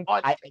 I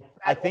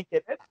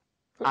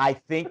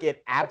think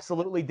it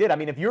absolutely did. I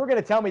mean, if you were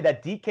going to tell me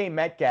that DK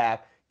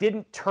Metcalf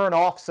didn't turn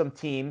off some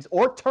teams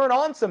or turn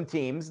on some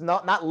teams,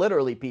 not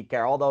literally Pete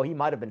Carroll, although he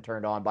might have been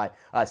turned on by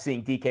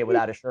seeing DK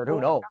without a shirt. Who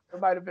knows? I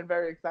might have been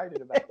very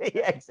excited about it.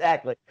 Yeah,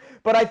 exactly.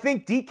 But I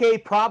think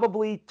DK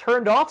probably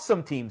turned off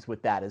some teams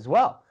with that as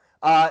well.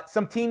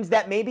 Some teams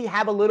that maybe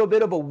have a little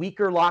bit of a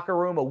weaker locker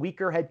room, a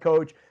weaker head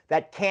coach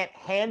that can't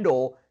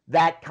handle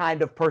that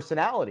kind of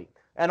personality.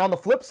 And on the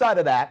flip side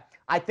of that,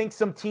 I think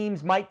some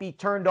teams might be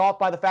turned off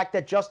by the fact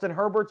that Justin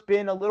Herbert's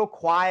been a little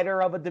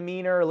quieter of a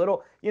demeanor, a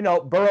little,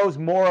 Burrow's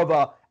more of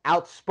a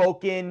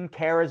outspoken,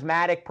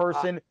 charismatic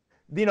person,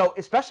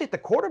 especially at the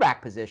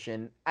quarterback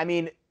position. I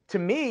mean, to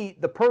me,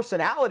 the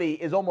personality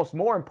is almost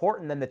more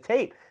important than the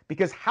tape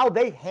because how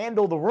they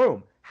handle the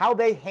room, how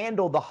they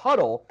handle the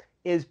huddle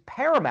is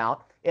paramount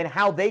in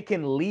how they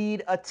can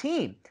lead a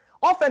team.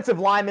 Offensive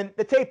lineman,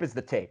 the tape is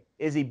the tape.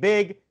 Is he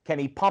big? Can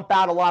he pump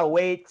out a lot of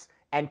weights?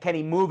 And can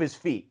he move his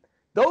feet?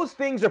 Those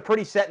things are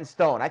pretty set in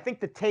stone. I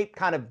think the tape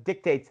kind of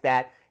dictates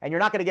that, and you're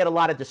not going to get a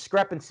lot of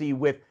discrepancy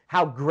with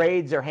how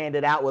grades are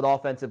handed out with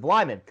offensive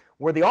linemen.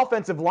 Where the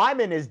offensive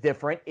lineman is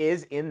different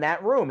is in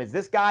that room. Is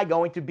this guy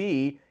going to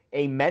be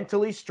a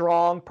mentally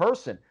strong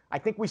person? I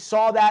think we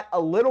saw that a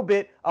little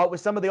bit with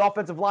some of the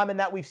offensive linemen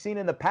that we've seen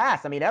in the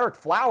past. I mean, Eric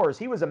Flowers,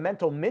 he was a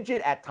mental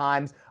midget at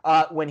times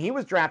when he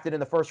was drafted in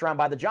the first round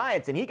by the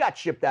Giants, and he got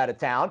shipped out of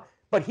town.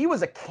 But he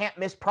was a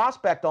can't-miss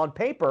prospect on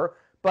paper.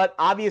 But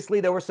obviously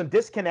there was some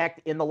disconnect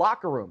in the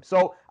locker room.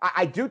 So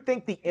I do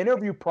think the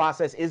interview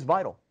process is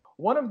vital.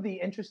 One of the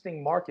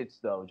interesting markets,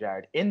 though,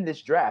 Jared, in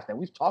this draft, and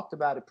we've talked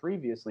about it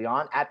previously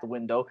on At the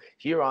Window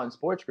here on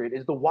Sports Grid,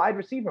 is the wide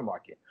receiver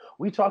market.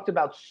 We talked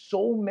about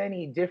so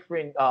many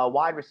different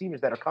wide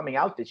receivers that are coming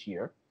out this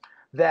year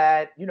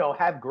that,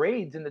 have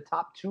grades in the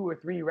top 2 or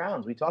 3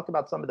 rounds. We talked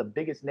about some of the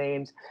biggest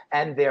names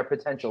and their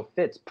potential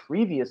fits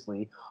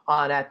previously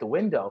on At the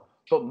Window.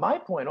 But my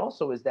point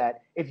also is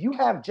that if you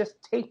have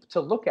just tape to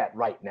look at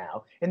right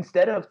now,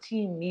 instead of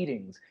team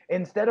meetings,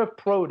 instead of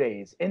pro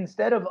days,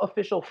 instead of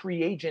official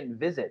free agent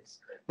visits,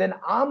 then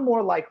I'm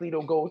more likely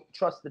to go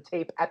trust the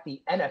tape at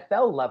the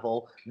NFL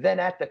level than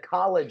at the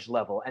college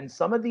level. And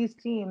some of these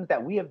teams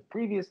that we have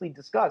previously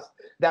discussed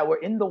that were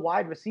in the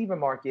wide receiver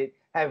market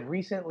have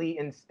recently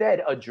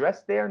instead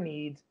addressed their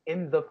needs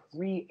in the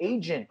free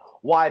agent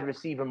wide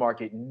receiver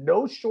market.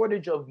 No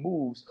shortage of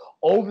moves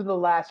over the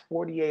last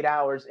 48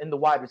 hours in the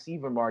wide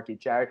receiver market,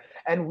 Jared.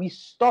 And we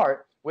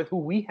start with who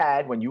we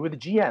had when you were the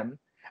GM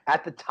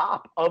at the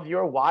top of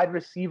your wide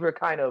receiver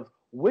kind of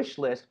wish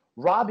list,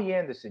 Robbie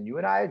Anderson. You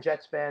and I are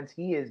Jets fans.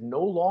 He is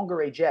no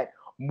longer a Jet.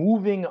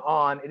 Moving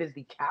on, it is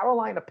the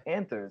Carolina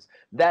Panthers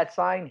that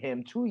signed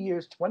him 2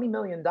 years, $20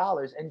 million.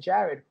 And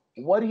Jared,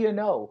 what do you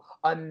know?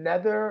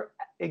 Another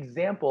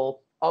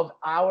example of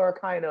our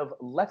kind of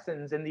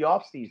lessons in the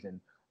offseason.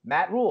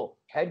 Matt Rule,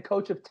 head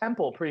coach of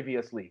Temple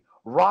previously.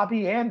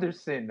 Robbie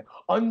Anderson,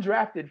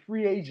 undrafted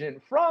free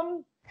agent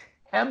from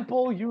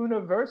Temple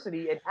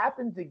University. It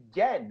happens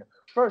again.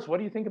 First, what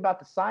do you think about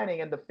the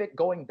signing and the fit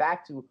going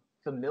back to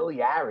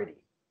familiarity?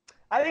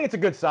 I think it's a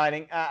good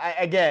signing.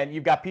 Again,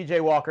 you've got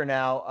P.J. Walker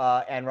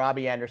now and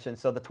Robbie Anderson.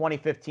 So the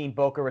 2015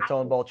 Boca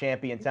Raton Bowl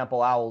champion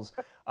Temple Owls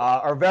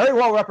are very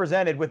well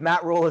represented with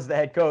Matt Rule as the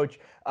head coach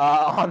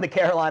on the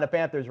Carolina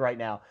Panthers right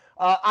now.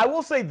 I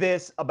will say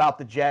this about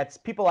the Jets.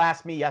 People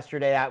asked me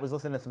yesterday, I was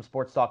listening to some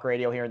sports talk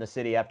radio here in the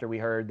city after we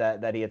heard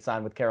that he had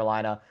signed with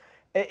Carolina.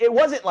 It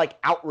wasn't like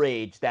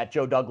outrage that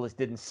Joe Douglas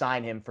didn't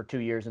sign him for 2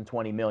 years and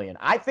 $20 million.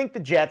 I think the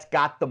Jets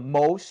got the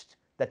most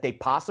that they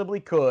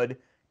possibly could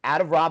out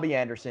of Robbie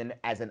Anderson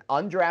as an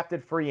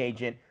undrafted free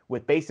agent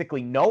with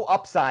basically no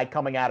upside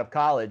coming out of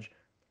college.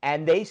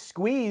 And they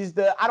squeezed,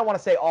 I don't want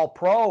to say all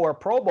pro or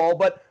Pro Bowl,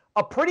 but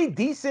a pretty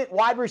decent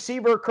wide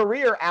receiver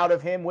career out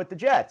of him with the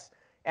Jets.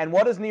 And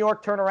what does New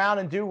York turn around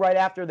and do right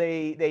after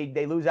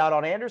they lose out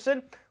on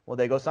Anderson? Well,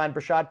 they go sign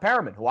Brashad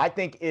Perriman, who I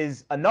think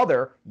is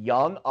another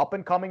young,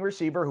 up-and-coming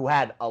receiver who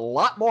had a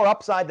lot more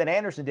upside than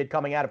Anderson did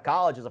coming out of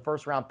college as a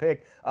first-round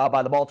pick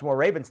by the Baltimore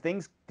Ravens.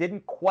 Things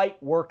didn't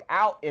quite work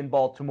out in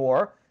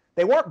Baltimore.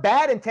 They weren't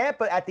bad in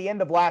Tampa at the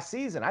end of last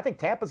season. I think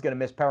Tampa's going to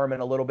miss Perriman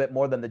a little bit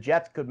more than the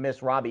Jets could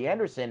miss Robbie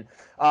Anderson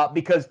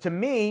because, to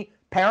me,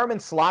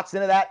 Perriman slots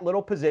into that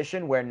little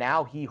position where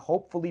now he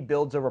hopefully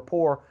builds a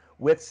rapport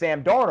with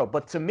Sam Darnold.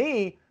 But to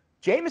me,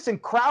 Jamison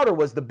Crowder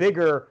was the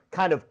bigger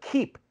kind of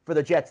keep for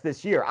the Jets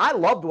this year. I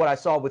loved what I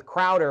saw with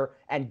Crowder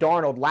and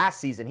Darnold last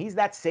season. He's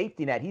that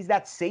safety net. He's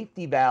that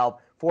safety valve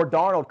for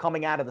Darnold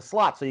coming out of the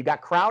slot. So you got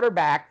Crowder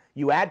back,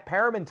 you add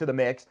Perriman to the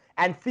mix,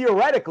 and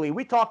theoretically,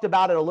 we talked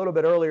about it a little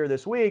bit earlier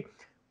this week,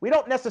 we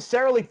don't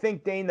necessarily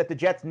think, Dane, that the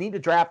Jets need to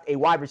draft a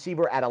wide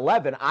receiver at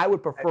 11. I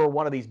would prefer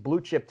one of these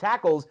blue-chip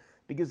tackles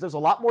because there's a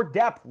lot more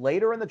depth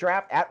later in the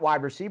draft at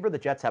wide receiver. The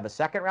Jets have a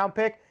second-round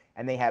pick,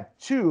 and they have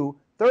 2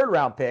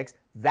 third-round picks.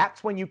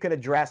 That's when you can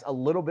address a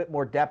little bit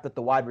more depth at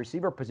the wide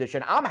receiver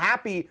position. I'm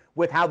happy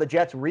with how the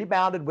Jets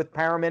rebounded with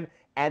Perriman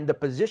and the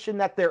position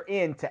that they're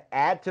in to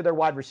add to their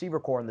wide receiver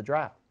core in the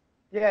draft.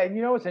 Yeah, and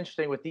you know what's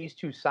interesting with these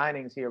 2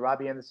 signings here,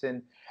 Robbie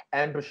Anderson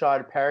and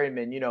Breshad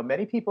Perriman, you know,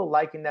 many people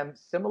liken them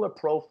similar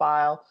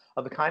profile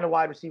of the kind of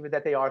wide receiver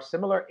that they are,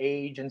 similar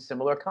age and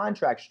similar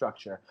contract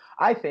structure.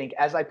 I think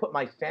as I put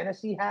my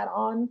fantasy hat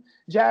on,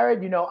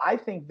 Jared, you know, I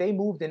think they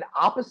moved in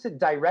opposite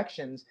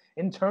directions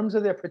in terms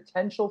of their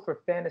potential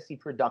for fantasy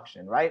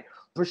production, right?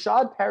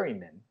 Breshad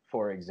Perriman,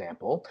 for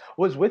example,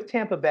 was with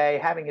Tampa Bay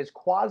having his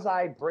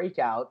quasi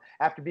breakout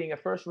after being a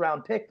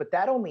first-round pick, but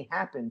that only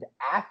happened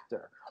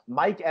after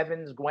Mike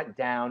Evans went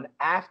down,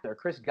 after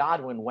Chris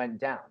Godwin went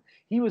down.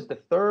 He was the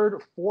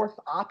 3rd, 4th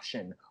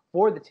option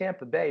for the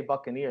Tampa Bay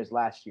Buccaneers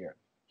last year.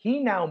 He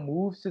now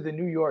moves to the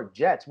New York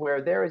Jets,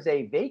 where there is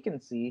a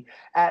vacancy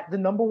at the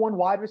number 1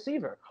 wide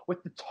receiver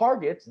with the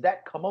targets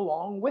that come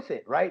along with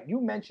it, right? You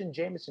mentioned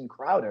Jamison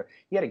Crowder.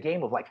 He had a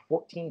game of like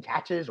 14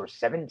 catches or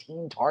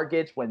 17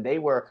 targets when they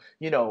were,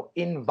 you know,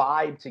 in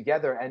vibe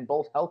together and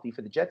both healthy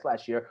for the Jets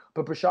last year.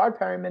 But Breshad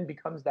Perriman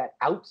becomes that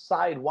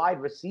outside wide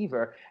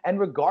receiver. And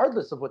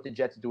regardless of what the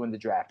Jets do in the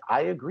draft,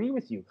 I agree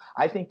with you.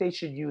 I think they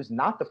should use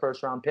not the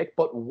first-round pick,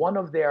 but one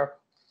of their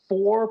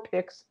 4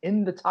 picks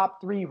in the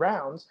top 3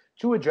 rounds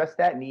to address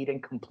that need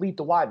and complete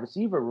the wide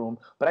receiver room.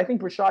 But I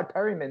think Breshad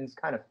Perriman's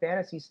kind of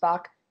fantasy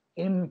stock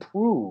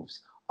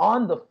improves.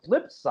 On the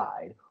flip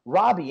side,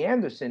 Robbie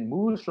Anderson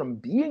moves from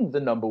being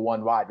the number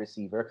 1 wide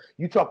receiver.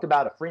 You talked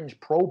about a fringe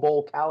Pro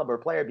Bowl caliber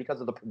player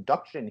because of the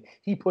production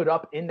he put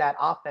up in that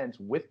offense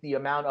with the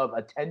amount of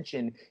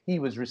attention he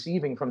was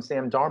receiving from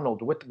Sam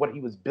Darnold, with what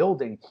he was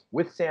building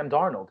with Sam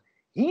Darnold.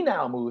 He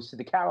now moves to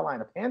the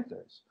Carolina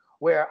Panthers,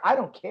 where I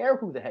don't care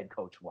who the head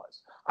coach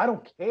was. I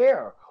don't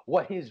care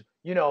what his,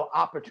 you know,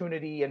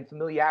 opportunity and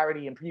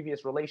familiarity and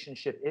previous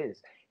relationship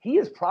is. He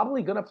is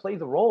probably going to play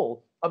the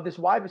role of this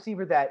wide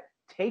receiver that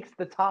takes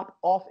the top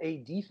off a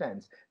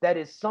defense, that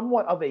is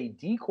somewhat of a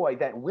decoy,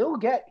 that will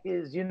get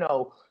his, you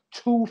know,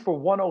 2 for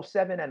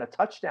 107 and a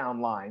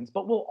touchdown lines,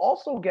 but will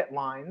also get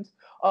lines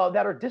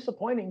that are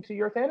disappointing to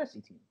your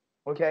fantasy team.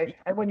 Okay.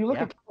 And when you look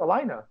at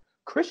Carolina,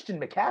 Christian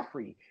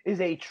McCaffrey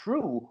is a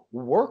true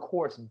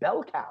workhorse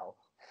bell cow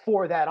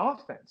for that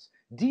offense.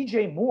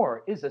 DJ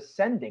Moore is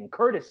ascending.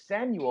 Curtis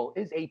Samuel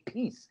is a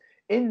piece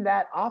in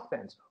that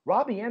offense.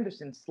 Robbie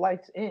Anderson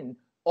slides in,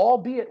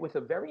 albeit with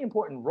a very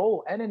important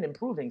role and an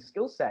improving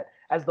skill set,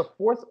 as the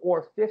 4th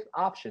or 5th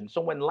option. So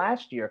when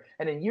last year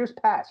and in years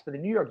past for the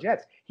New York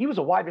Jets, he was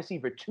a wide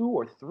receiver 2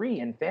 or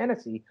 3 in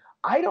fantasy,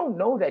 I don't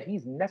know that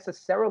he's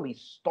necessarily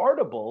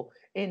startable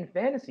in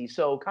fantasy.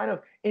 So kind of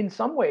in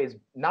some ways,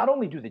 not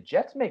only do the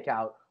Jets make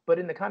out, but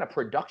in the kind of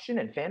production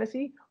and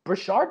fantasy,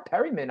 Breshad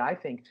Perriman, I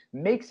think,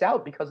 makes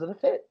out because of the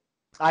fit.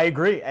 I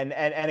agree. And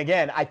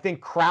again, I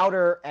think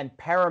Crowder and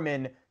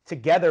Perriman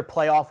together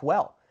play off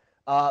well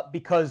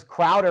because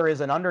Crowder is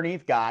an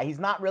underneath guy. He's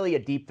not really a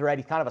deep threat.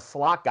 He's kind of a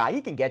slot guy.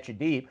 He can get you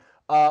deep.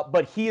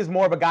 But he is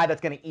more of a guy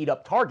that's going to eat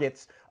up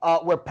targets,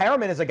 where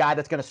Perriman is a guy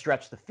that's going to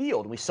stretch the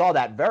field. We saw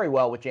that very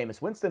well with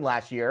Jameis Winston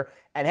last year.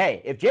 And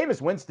hey, if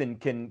Jameis Winston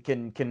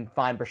can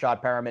find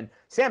Breshad Perriman,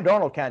 Sam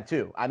Darnold can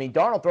too. I mean,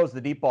 Darnold throws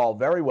the deep ball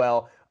very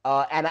well.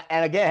 And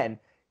again,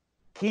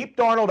 keep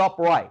Darnold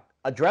upright.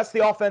 Address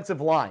the offensive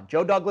line.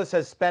 Joe Douglas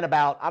has spent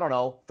about,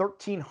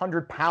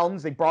 1,300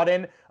 pounds they brought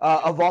in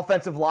of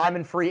offensive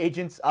linemen free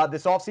agents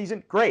this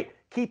offseason. Great.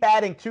 Keep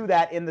adding to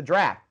that in the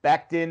draft.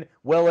 Becton,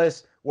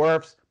 Willis,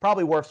 Wirfs.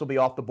 Probably Wirfs will be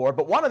off the board,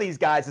 but one of these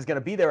guys is going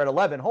to be there at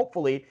 11,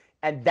 hopefully,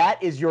 and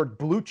that is your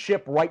blue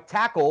chip right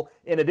tackle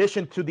in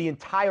addition to the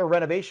entire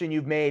renovation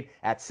you've made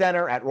at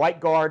center, at right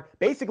guard.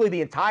 Basically,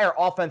 the entire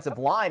offensive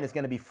line is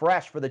going to be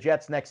fresh for the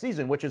Jets next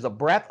season, which is a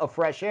breath of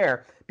fresh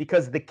air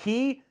because the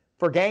key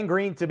for Gang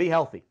Green to be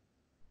healthy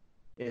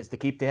is to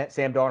keep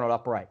Sam Darnold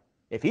upright.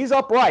 If he's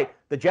upright,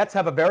 the Jets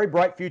have a very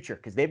bright future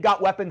because they've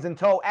got weapons in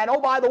tow. And, oh,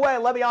 by the way,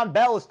 Le'Veon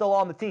Bell is still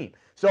on the team.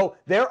 So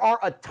there are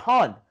a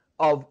ton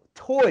of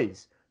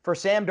toys for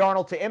Sam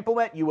Darnold to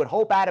implement. You would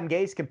hope Adam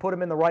Gase can put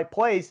him in the right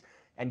place.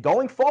 And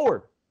going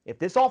forward, if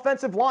this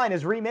offensive line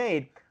is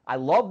remade, I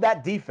love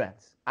that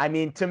defense. I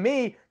mean, to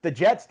me, the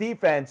Jets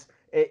defense,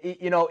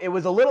 it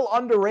was a little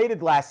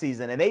underrated last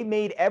season, and they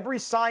made every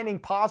signing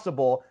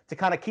possible to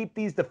kind of keep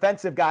these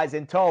defensive guys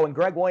in tow. And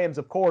Greg Williams,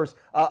 of course,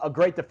 a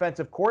great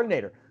defensive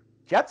coordinator.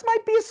 Jets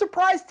might be a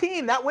surprise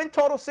team. That win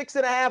total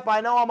 6.5. I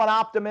know I'm an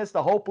optimist,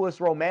 a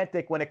hopeless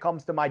romantic when it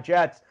comes to my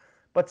Jets,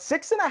 but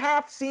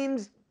 6.5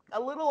 seems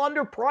a little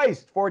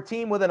underpriced for a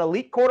team with an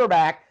elite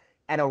quarterback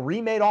and a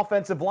remade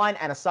offensive line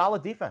and a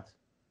solid defense.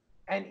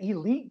 An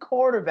elite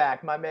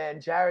quarterback, my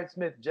man Jared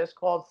Smith just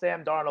called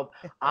Sam Darnold.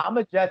 I'm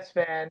a Jets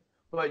fan.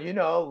 But,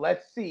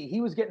 let's see.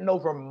 He was getting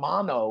over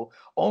mono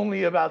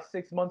only about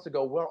 6 months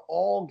ago. We're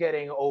all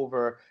getting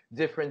over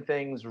different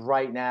things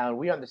right now. And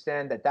we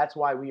understand that that's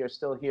why we are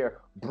still here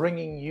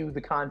bringing you the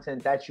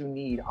content that you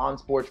need on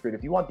Sports Grid.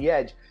 If you want the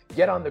edge,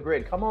 get on the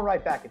grid. Come on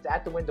right back. It's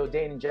At the Window,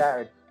 Dane and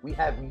Jared. We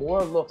have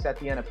more looks at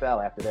the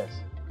NFL after this.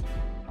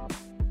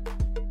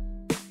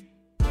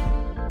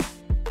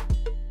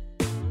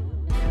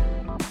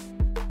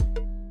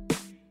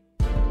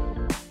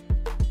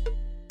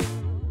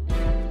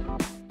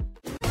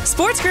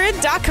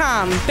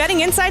 SportsGrid.com.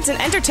 Betting insights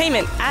and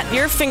entertainment at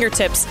your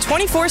fingertips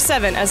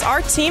 24/7 as our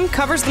team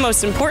covers the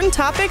most important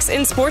topics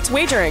in sports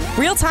wagering.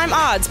 Real-time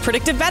odds,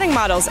 predictive betting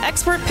models,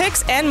 expert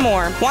picks, and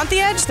more. Want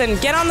the edge?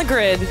 Then get on the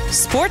grid.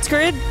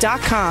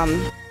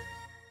 SportsGrid.com.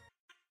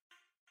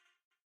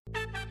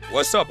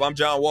 What's up? I'm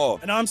John Wall.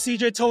 And I'm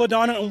CJ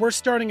Toledano, and we're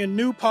starting a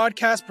new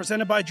podcast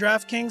presented by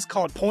DraftKings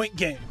called Point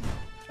Game.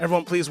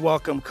 Everyone, please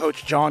welcome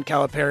Coach John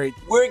Calipari.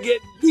 We're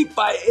getting beat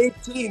by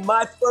 18.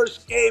 My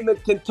first game in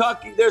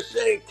Kentucky, they're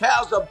saying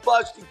Cal's a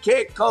bust. He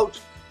can't coach.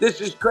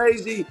 This is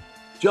crazy.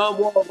 John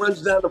Wall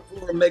runs down the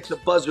floor and makes a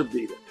buzzer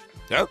beater.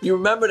 Yep. You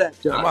remember that,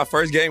 John? That's my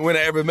first game winner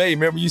I ever made.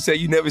 Remember you said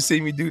you never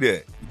seen me do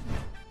that.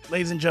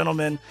 Ladies and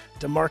gentlemen,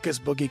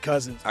 DeMarcus Boogie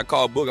Cousins. I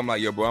called Boog. I'm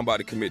like, yo, bro, I'm about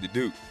to commit to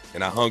Duke.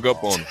 And I hung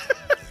up on him.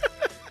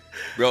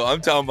 Bro,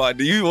 I'm talking about,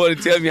 do you want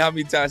to tell me how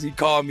many times he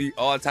called me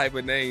all type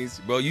of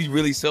names? Bro, you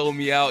really sold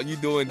me out. You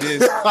doing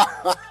this.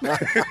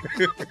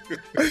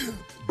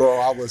 Bro,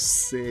 I was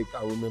sick.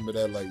 I remember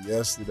that like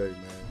yesterday,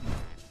 man.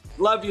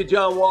 Love you,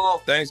 John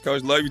Wall. Thanks,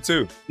 Coach. Love you,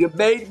 too. You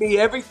made me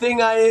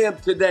everything I am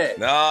today.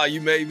 Nah, you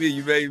made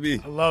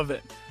me. I love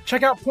it.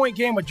 Check out Point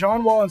Game with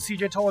John Wall and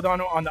CJ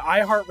Toledano on the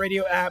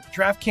iHeartRadio app,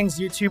 DraftKings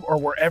YouTube, or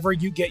wherever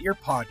you get your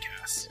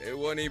podcasts. It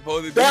wasn't even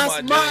supposed to do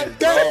That's my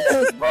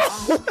dance, bro.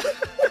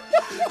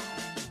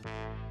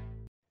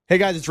 Hey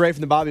guys, it's Ray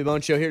from the Bobby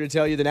Bone Show here to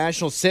tell you the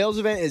national sales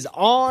event is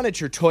on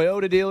at your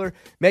Toyota dealer,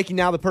 making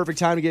now the perfect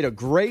time to get a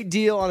great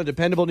deal on a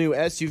dependable new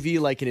SUV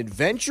like an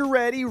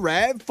adventure-ready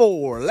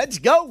RAV4. Let's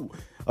go!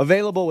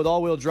 Available with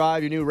all-wheel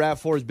drive, your new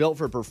RAV4 is built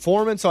for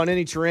performance on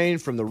any terrain,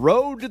 from the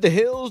road to the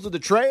hills to the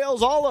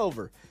trails, all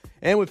over.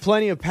 And with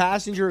plenty of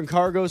passenger and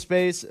cargo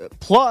space,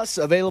 plus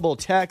available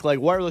tech like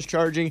wireless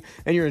charging,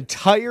 and your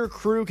entire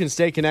crew can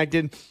stay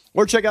connected.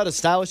 Or check out a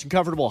stylish and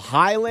comfortable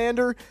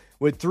Highlander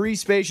with 3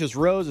 spacious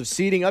rows of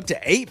seating, up to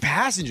 8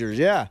 passengers,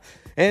 yeah.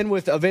 And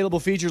with available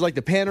features like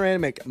the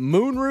panoramic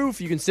moonroof,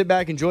 you can sit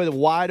back and enjoy the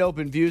wide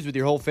open views with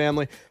your whole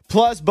family.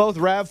 Plus, both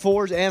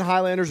RAV4s and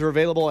Highlanders are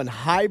available in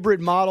hybrid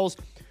models.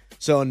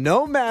 So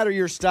no matter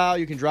your style,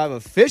 you can drive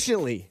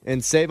efficiently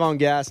and save on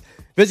gas.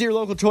 Visit your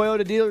local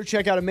Toyota dealer.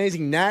 Check out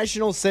amazing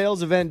national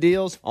sales event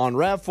deals on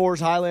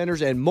RAV4s,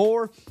 Highlanders, and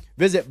more.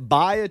 Visit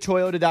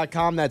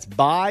buyatoyota.com. That's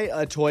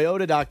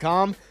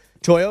buyatoyota.com.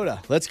 Toyota,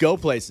 let's go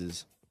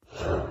places.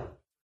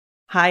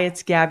 Hi,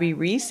 it's Gabby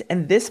Reese,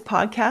 and this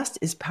podcast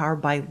is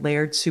powered by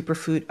Laird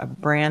Superfood, a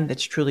brand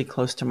that's truly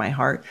close to my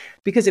heart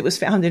because it was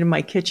founded in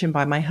my kitchen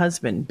by my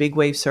husband, big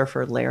wave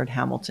surfer Laird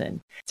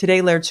Hamilton. Today,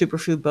 Laird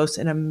Superfood boasts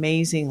an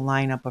amazing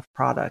lineup of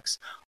products,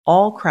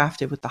 all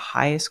crafted with the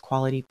highest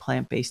quality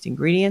plant-based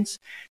ingredients.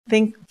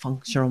 Think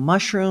functional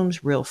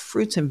mushrooms, real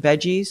fruits and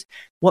veggies.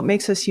 What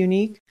makes us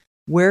unique?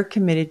 We're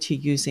committed to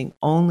using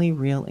only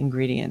real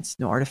ingredients,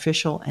 no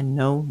artificial and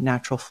no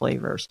natural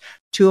flavors.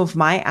 2 of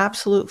my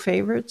absolute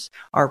favorites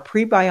are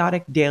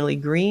prebiotic daily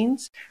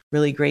greens,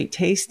 really great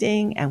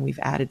tasting, and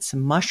we've added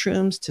some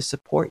mushrooms to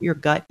support your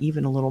gut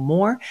even a little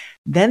more.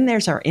 Then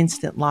there's our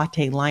instant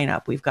latte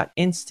lineup. We've got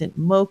instant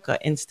mocha,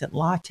 instant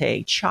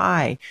latte,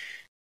 chai.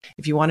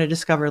 If you want to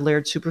discover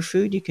Laird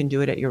Superfood, you can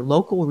do it at your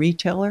local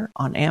retailer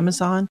on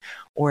Amazon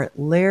or at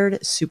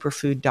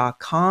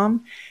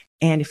lairdsuperfood.com.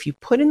 And if you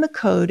put in the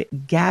code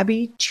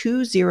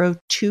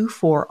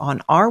GABBY2024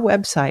 on our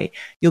website,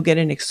 you'll get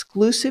an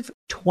exclusive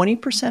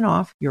 20%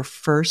 off your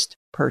first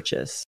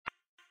purchase.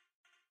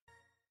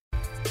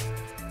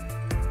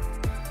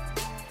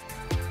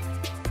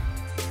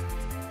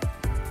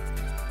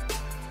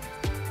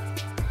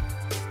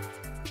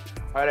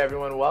 All right,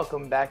 everyone,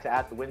 welcome back to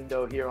At the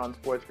Window here on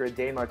Sports Grid.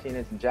 Dane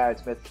Martinez and Jared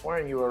Smith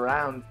touring you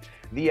around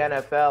the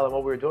NFL. And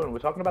what we're doing, we're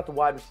talking about the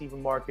wide receiver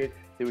market.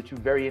 There were 2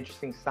 very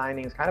interesting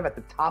signings kind of at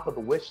the top of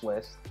the wish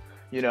list,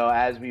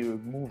 as we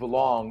move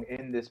along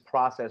in this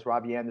process.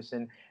 Robbie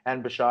Anderson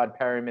and Brashad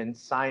Perriman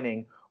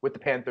signing with the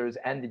Panthers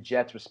and the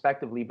Jets,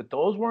 respectively. But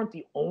those weren't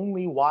the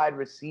only wide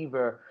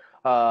receiver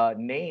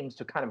names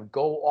to kind of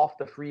go off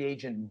the free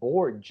agent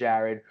board,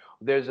 Jared.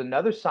 There's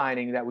another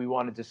signing that we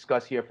want to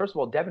discuss here. First of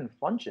all, Devin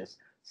Funchess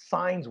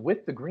signs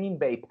with the Green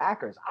Bay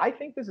Packers. I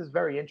think this is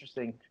very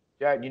interesting,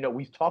 Jared.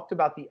 We've talked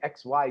about the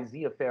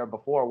XYZ affair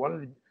before. One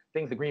of the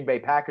things the Green Bay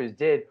Packers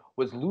did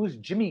was lose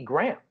Jimmy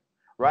Graham,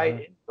 right,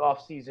 in the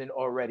offseason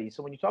already.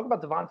 So when you talk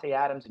about Devontae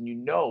Adams,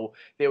 and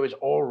there was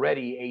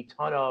already a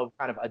ton of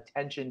kind of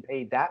attention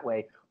paid that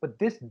way, but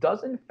this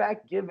does in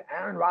fact give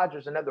Aaron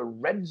Rodgers another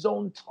red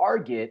zone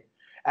target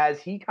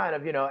as he kind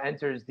of,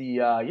 enters the,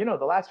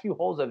 the last few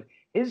holes of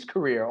his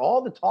career,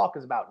 all the talk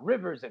is about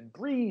Rivers and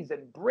Breeze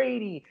and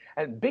Brady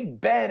and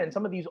Big Ben and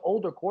some of these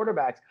older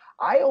quarterbacks.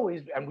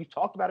 And we've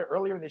talked about it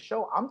earlier in the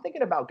show, I'm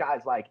thinking about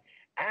guys like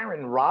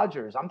Aaron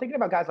Rodgers. I'm thinking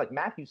about guys like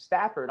Matthew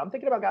Stafford. I'm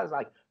thinking about guys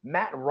like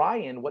Matt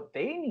Ryan, what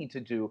they need to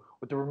do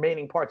with the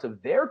remaining parts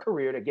of their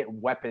career to get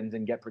weapons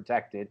and get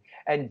protected.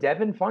 And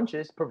Devin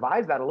Funchess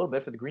provides that a little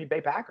bit for the Green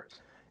Bay Packers.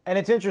 And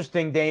it's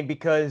interesting, Dane,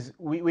 because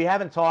we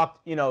haven't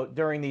talked,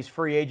 during these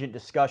free agent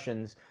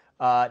discussions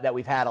that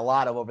we've had a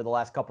lot of over the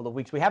last couple of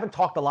weeks. We haven't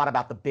talked a lot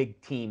about the big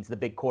teams, the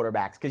big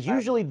quarterbacks, because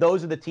usually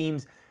those are the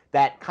teams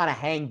that kind of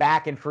hang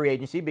back in free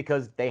agency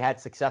because they had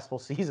successful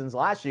seasons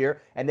last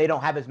year and they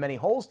don't have as many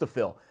holes to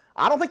fill.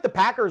 I don't think the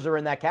Packers are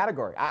in that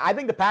category. I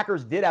think the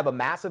Packers did have a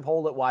massive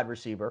hole at wide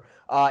receiver.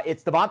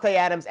 It's Davante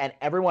Adams and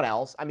everyone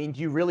else. I mean,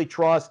 do you really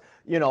trust,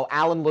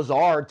 Allen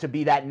Lazard to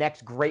be that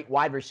next great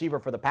wide receiver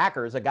for the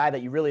Packers, a guy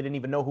that you really didn't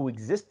even know who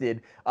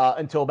existed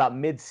until about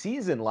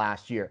mid-season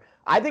last year?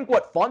 I think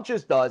what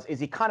Funchess does is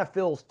he kind of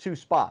fills two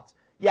spots.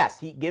 Yes,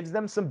 he gives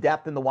them some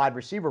depth in the wide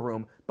receiver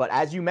room, but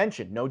as you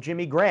mentioned, no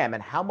Jimmy Graham.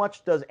 And how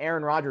much does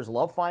Aaron Rodgers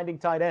love finding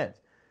tight ends?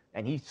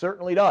 And he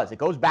certainly does. It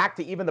goes back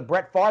to even the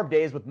Brett Favre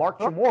days with Mark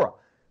Chmura.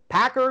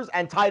 Packers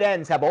and tight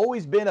ends have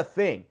always been a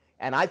thing.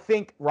 And I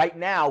think right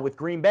now with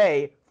Green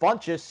Bay,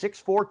 Funchess,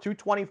 6'4",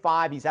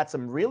 225. He's had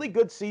some really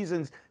good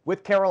seasons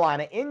with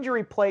Carolina.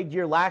 Injury-plagued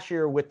year last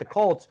year with the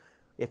Colts.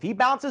 If he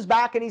bounces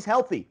back and he's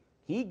healthy,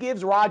 he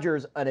gives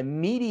Rodgers an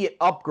immediate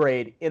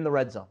upgrade in the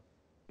red zone.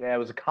 Yeah, it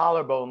was a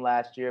collarbone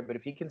last year, but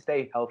if he can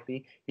stay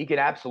healthy, he can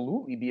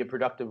absolutely be a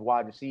productive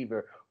wide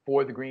receiver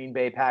for the Green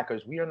Bay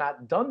Packers. We are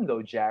not done,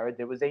 though, Jared.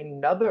 There was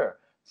another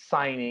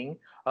signing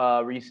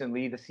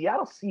recently. The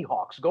Seattle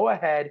Seahawks go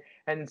ahead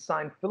and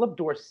sign Philip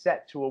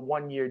Dorsett to a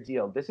one-year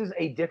deal. This is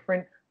a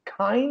different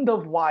kind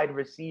of wide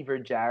receiver,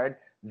 Jared,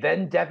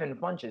 than Devin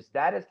Funchess.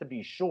 That is to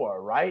be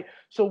sure, right?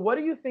 So what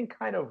do you think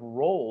kind of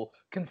role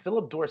can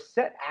Philip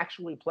Dorsett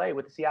actually play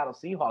with the Seattle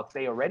Seahawks?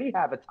 They already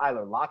have a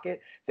Tyler Lockett.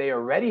 They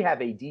already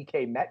have a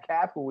DK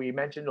Metcalf, who we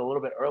mentioned a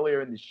little bit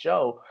earlier in the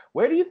show.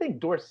 Where do you think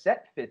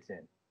Dorsett fits in?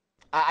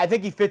 I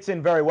think he fits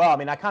in very well. I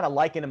mean, I kind of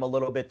liken him a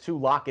little bit to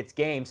Lockett's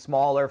game.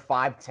 Smaller,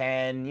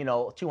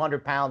 5'10",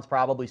 200 pounds,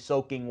 probably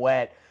soaking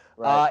wet.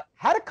 Right.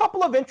 Had a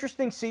couple of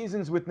interesting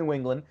seasons with New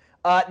England.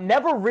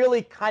 Never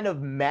really kind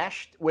of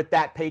meshed with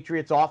that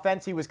Patriots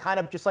offense. He was kind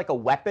of just like a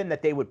weapon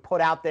that they would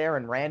put out there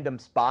in random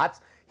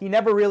spots. He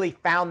never really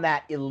found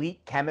that elite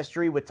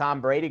chemistry with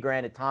Tom Brady.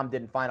 Granted, Tom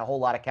didn't find a whole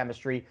lot of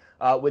chemistry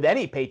with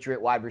any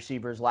Patriot wide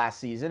receivers last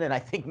season, and I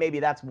think maybe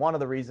that's one of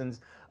the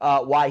reasons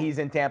why he's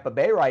in Tampa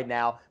Bay right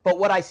now. But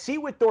what I see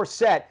with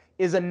Dorsett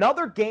is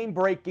another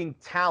game-breaking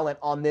talent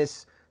on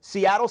this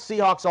Seattle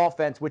Seahawks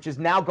offense, which is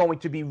now going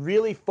to be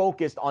really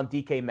focused on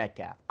DK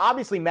Metcalf.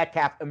 Obviously,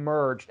 Metcalf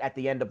emerged at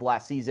the end of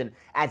last season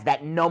as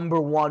that number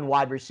one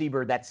wide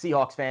receiver that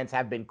Seahawks fans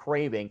have been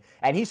craving,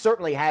 and he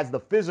certainly has the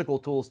physical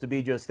tools to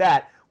be just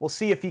that. We'll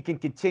see if he can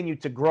continue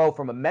to grow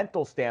from a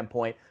mental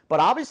standpoint. But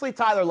obviously,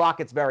 Tyler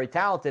Lockett's very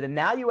talented, and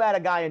now you add a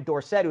guy in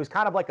Dorsett who's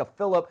kind of like a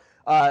Philip,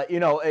 kind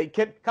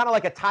of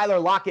like a Tyler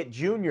Lockett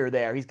Jr.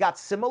 there. He's got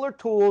similar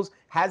tools,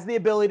 has the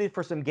ability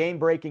for some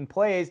game-breaking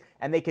plays,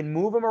 and they can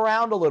move him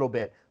around a little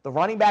bit. The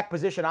running back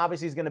position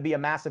obviously is going to be a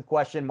massive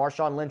question.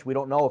 Marshawn Lynch, we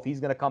don't know if he's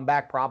going to come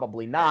back.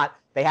 Probably not.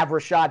 They have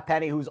Rashad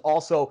Penny, who's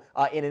also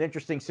in an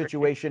interesting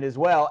situation as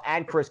well,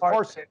 and Chris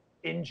Carson.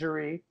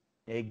 Injury.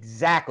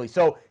 Exactly.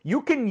 So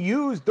you can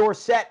use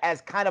Dorsett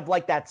as kind of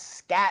like that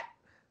scat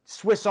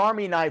Swiss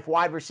Army knife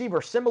wide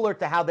receiver, similar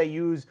to how they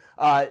use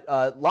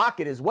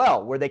Lockett as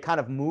well, where they kind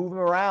of move him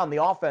around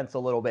the offense a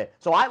little bit.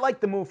 So I like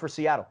the move for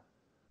Seattle.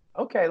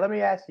 Okay, let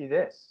me ask you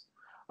this.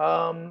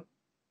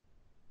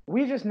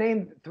 We just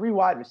named 3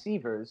 wide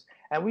receivers,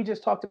 and we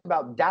just talked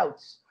about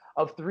doubts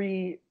of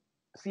 3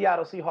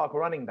 Seattle Seahawks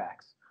running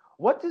backs.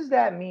 What does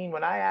that mean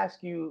when I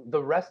ask you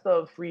the rest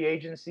of free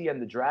agency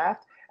and the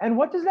draft? And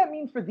what does that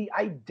mean for the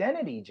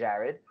identity,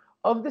 Jared,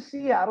 of the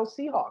Seattle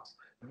Seahawks?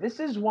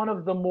 This is one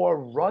of the more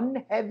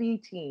run-heavy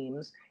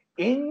teams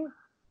in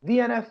the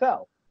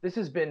NFL. This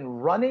has been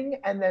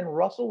running and then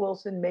Russell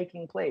Wilson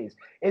making plays.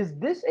 Is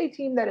this a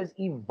team that is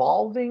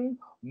evolving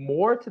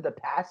more to the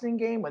passing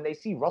game when they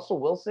see Russell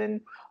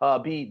Wilson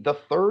be the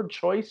third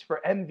choice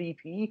for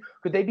MVP?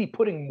 Could they be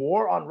putting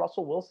more on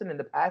Russell Wilson in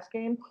the pass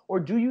game?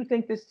 Or do you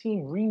think this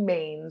team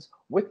remains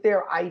with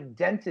their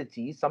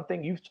identity,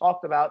 something you've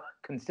talked about,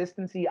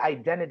 consistency,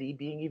 identity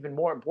being even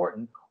more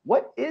important?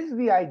 What is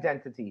the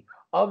identity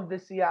of the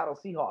Seattle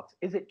Seahawks?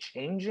 Is it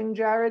changing,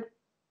 Jared?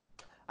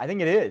 I think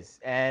it is,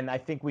 and I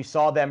think we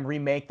saw them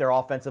remake their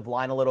offensive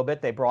line a little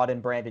bit. They brought in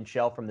Brandon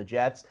Shell from the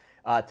Jets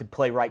to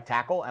play right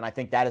tackle, and I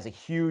think that is a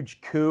huge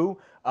coup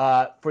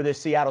for this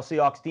Seattle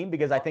Seahawks team,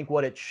 because I think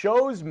what it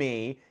shows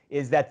me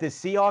is that this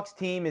Seahawks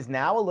team is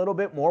now a little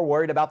bit more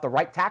worried about the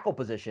right tackle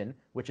position,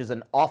 which is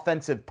an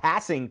offensive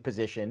passing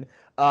position,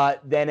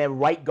 than a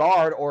right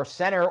guard or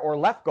center or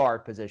left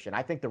guard position.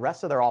 I think the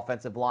rest of their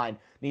offensive line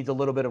needs a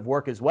little bit of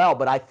work as well,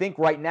 but I think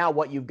right now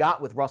what you've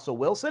got with Russell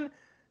Wilson,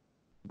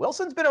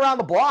 Wilson's been around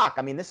the block.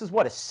 I mean, this is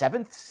what, his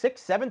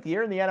 7th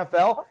year in the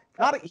NFL?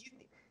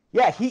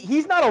 Yeah,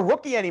 he's not a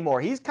rookie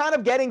anymore. He's kind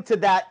of getting to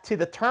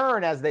the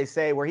turn, as they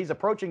say, where he's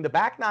approaching the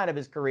back nine of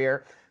his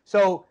career.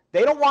 So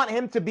they don't want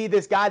him to be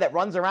this guy that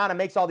runs around and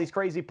makes all these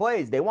crazy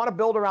plays. They want to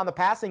build around the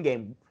passing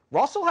game.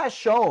 Russell has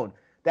shown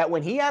that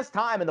when he has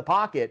time in the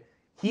pocket,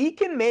 he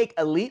can make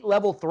elite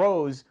level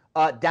throws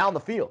down the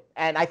field.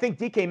 And I think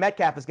DK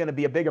Metcalf is going to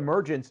be a big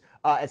emergence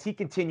as he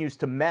continues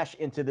to mesh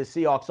into the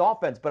Seahawks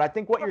offense. But I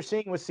think what you're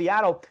seeing with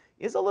Seattle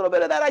is a little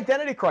bit of that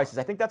identity crisis.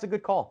 I think that's a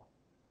good call.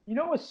 You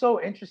know what's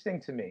so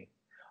interesting to me?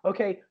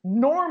 Okay,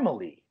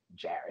 normally,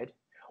 Jared,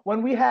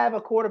 when we have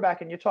a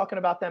quarterback and you're talking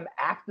about them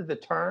after the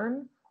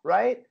turn,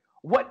 right?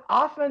 What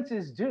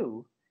offenses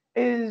do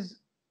is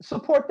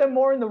support them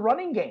more in the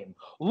running game.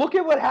 Look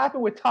at what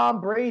happened with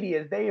Tom Brady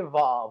as they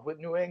evolved with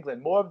New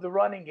England, more of the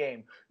running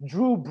game.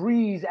 Drew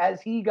Brees,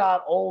 as he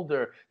got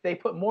older, they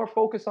put more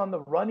focus on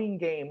the running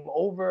game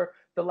over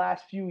the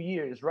last few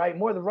years, right?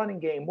 More of the running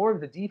game, more of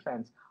the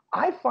defense.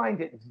 I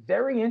find it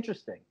very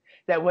interesting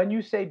that when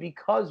you say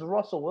because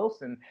Russell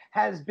Wilson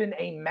has been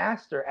a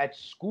master at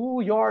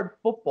schoolyard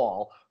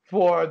football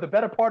for the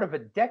better part of a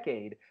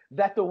decade,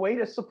 that the way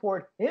to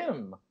support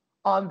him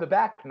on the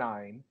back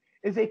nine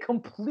is a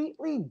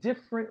completely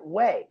different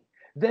way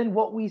than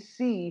what we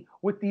see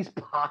with these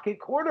pocket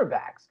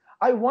quarterbacks.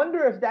 I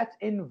wonder if that's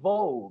in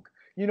vogue,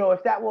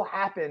 if that will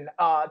happen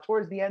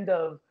towards the end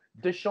of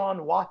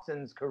Deshaun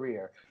Watson's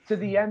career, to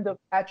the end of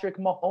Patrick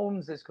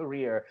Mahomes'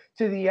 career,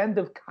 to the end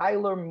of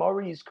Kyler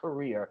Murray's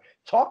career.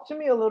 Talk to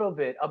me a little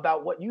bit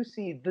about what you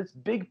see, this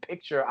big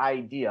picture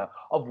idea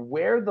of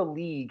where the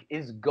league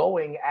is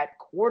going at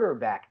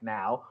quarterback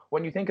now,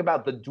 when you think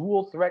about the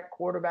dual threat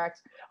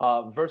quarterbacks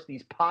versus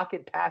these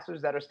pocket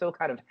passers that are still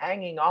kind of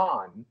hanging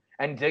on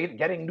and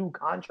getting new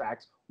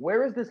contracts.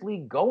 Where is this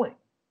league going?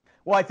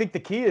 Well, I think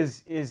the key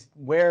is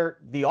where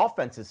the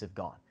offenses have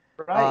gone.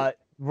 Right.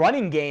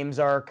 Running games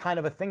are kind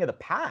of a thing of the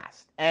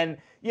past. And,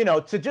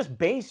 to just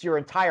base your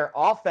entire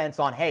offense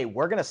on, hey,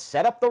 we're going to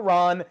set up the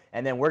run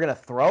and then we're going to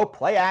throw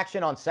play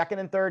action on second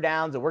and third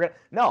downs. And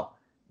no,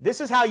 this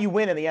is how you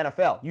win in the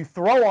NFL. You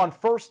throw on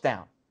first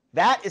down.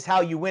 That is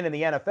how you win in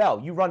the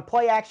NFL. You run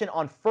play action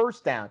on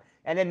first down.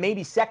 And then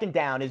maybe second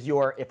down is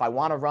your, if I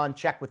want to run,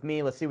 check with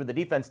me, let's see what the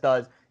defense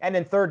does. And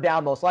then third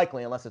down, most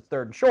likely, unless it's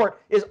third and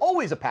short, is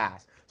always a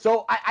pass.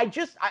 So I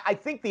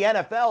think the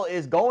NFL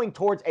is going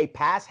towards a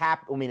pass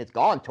it's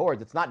gone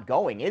towards, it's not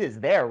going, it is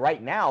there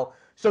right now.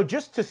 So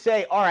just to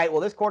say, all right, well,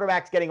 this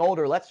quarterback's getting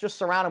older, let's just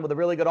surround him with a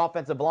really good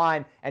offensive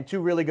line and two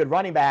really good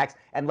running backs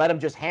and let him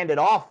just hand it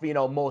off,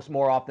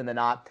 more often than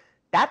not.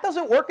 That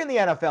doesn't work in the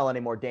NFL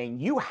anymore, Dane.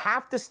 You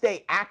have to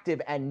stay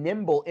active and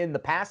nimble in the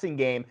passing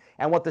game.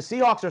 And what the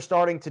Seahawks are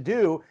starting to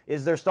do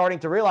is they're starting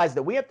to realize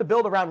that we have to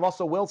build around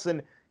Russell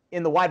Wilson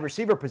in the wide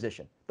receiver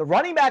position. The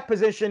running back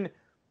position,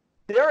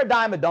 they're a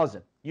dime a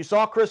dozen. You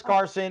saw Chris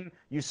Carson,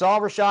 you saw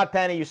Rashad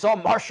Penny, you saw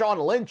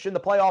Marshawn Lynch in the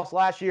playoffs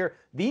last year.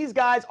 These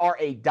guys are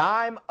a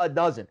dime a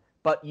dozen.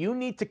 But you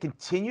need to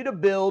continue to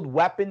build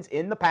weapons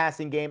in the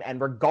passing game. And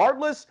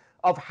regardless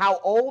of how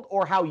old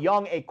or how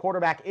young a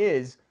quarterback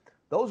is,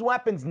 those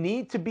weapons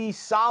need to be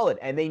solid,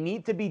 and they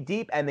need to be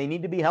deep, and they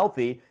need to be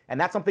healthy.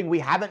 And that's something we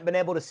haven't been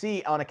able to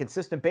see on a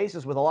consistent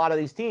basis with a lot of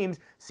these teams.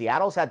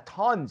 Seattle's had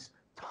tons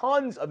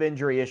of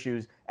injury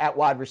issues at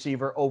wide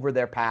receiver over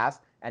their past,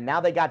 and now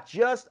they got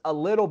just a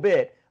little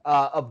bit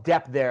of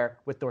depth there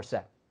with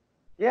Dorsett.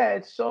 Yeah,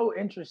 it's so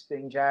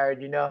interesting,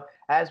 Jared.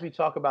 As we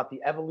talk about the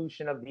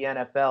evolution of the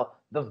NFL,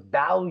 the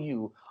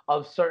value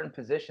of certain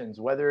positions,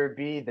 whether it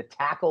be the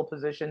tackle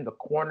position, the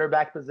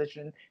cornerback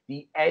position,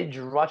 the edge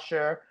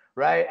rusher,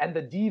 right? And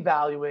the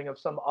devaluing of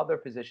some other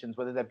positions,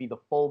 whether that be the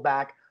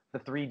fullback, the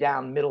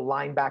three-down middle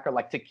linebacker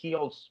like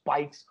Takeo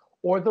Spikes,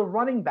 or the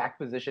running back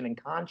position in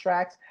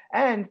contracts.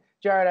 And,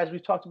 Jared, as we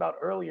talked about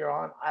earlier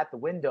on at the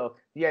window,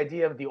 the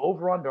idea of the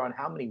over-under on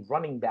how many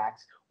running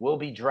backs will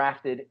be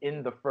drafted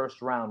in the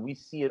first round. We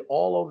see it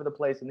all over the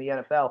place in the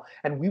NFL,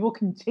 and we will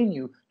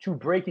continue to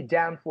break it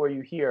down for you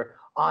here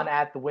on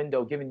At the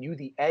Window, giving you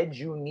the edge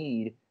you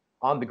need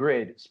on the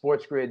grid,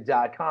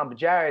 sportsgrid.com. But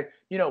Jared,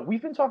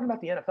 we've been talking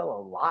about the NFL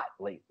a lot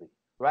lately,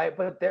 right?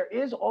 But there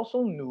is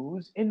also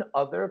news in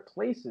other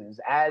places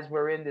as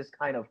we're in this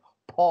kind of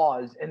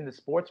pause in the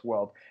sports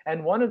world.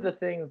 And one of the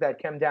things that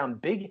came down,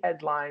 big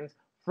headlines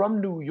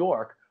from New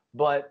York,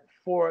 but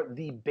for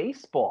the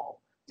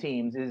baseball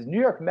teams, is New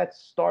York Mets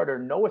starter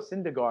Noah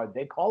Syndergaard.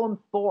 They call him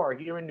Thor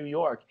here in New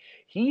York.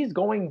 He's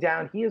going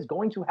down. He is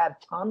going to have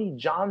Tommy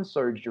John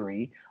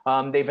surgery.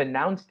 They've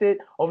announced it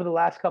over the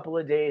last couple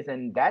of days,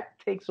 and that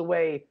takes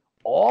away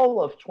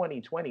all of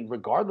 2020,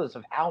 regardless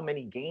of how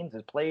many games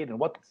is played and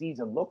what the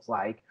season looks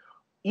like,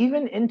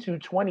 even into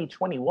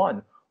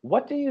 2021.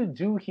 What do you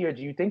do here?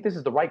 Do you think this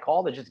is the right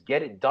call to just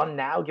get it done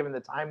now, given the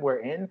time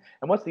we're in?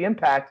 And what's the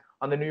impact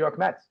on the New York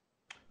Mets?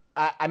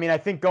 I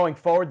think going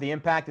forward, the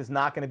impact is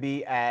not going to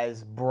be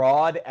as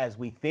broad as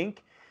we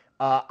think.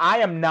 I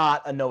am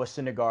not a Noah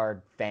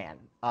Syndergaard fan.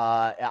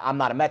 I'm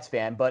not a Mets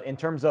fan, but in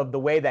terms of the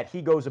way that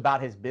he goes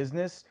about his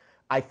business,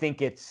 I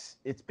think it's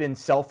been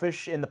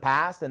selfish in the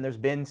past, and there's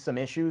been some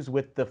issues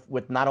with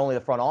not only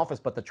the front office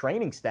but the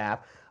training staff.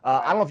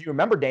 I don't know if you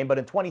remember, Dane, but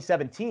in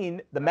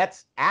 2017, the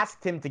Mets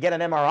asked him to get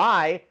an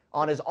MRI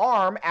on his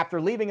arm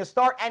after leaving a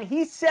start, and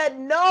he said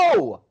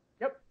no.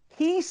 Yep.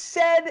 He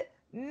said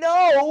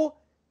no.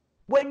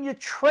 When your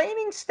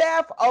training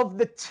staff of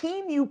the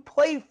team you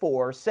play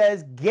for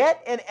says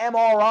get an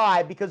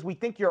MRI because we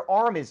think your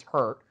arm is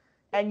hurt,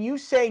 and you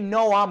say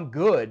no, I'm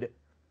good,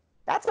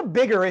 that's a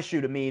bigger issue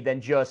to me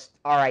than just,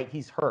 all right,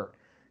 he's hurt.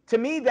 To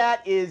me,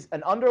 that is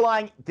an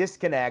underlying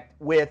disconnect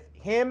with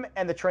him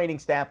and the training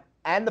staff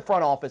and the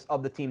front office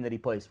of the team that he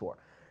plays for.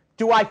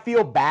 Do I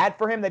feel bad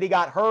for him that he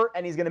got hurt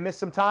and he's going to miss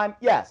some time?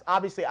 Yes.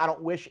 Obviously, I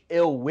don't wish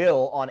ill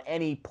will on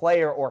any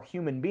player or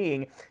human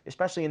being,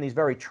 especially in these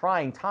very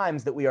trying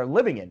times that we are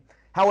living in.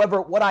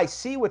 However, what I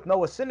see with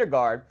Noah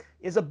Syndergaard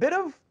is a bit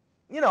of,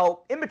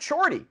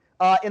 immaturity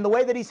in the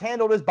way that he's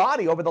handled his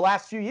body over the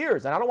last few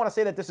years. And I don't want to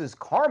say that this is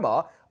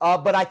karma,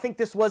 but I think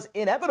this was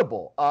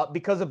inevitable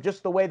because of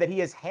just the way that he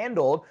has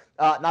handled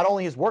not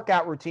only his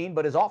workout routine,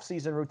 but his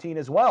offseason routine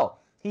as well.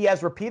 He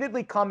has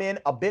repeatedly come in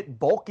a bit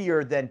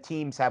bulkier than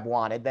teams have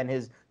wanted, than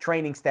his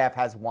training staff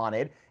has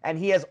wanted. And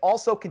he has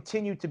also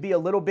continued to be a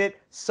little bit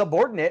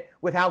subordinate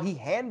with how he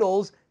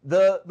handles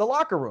the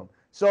locker room.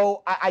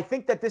 So I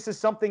think that this is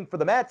something for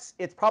the Mets.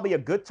 It's probably a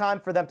good time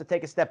for them to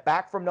take a step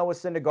back from Noah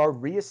Syndergaard,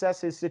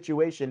 reassess his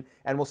situation,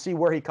 and we'll see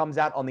where he comes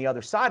out on the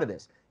other side of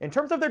this. In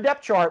terms of their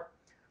depth chart,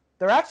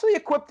 they're actually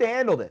equipped to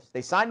handle this.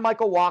 They signed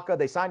Michael Wacha.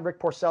 They signed Rick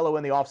Porcello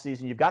in the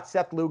offseason. You've got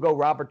Seth Lugo,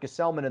 Robert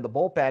Gesellman in the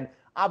bullpen.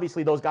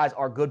 Obviously, those guys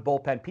are good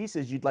bullpen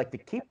pieces. You'd like to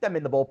keep them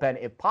in the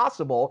bullpen if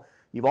possible.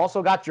 You've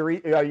also got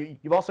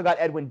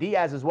Edwin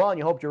Diaz as well, and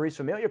you hope Jeurys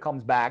Familia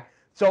comes back.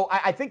 So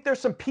I think there's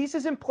some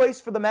pieces in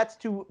place for the Mets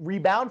to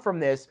rebound from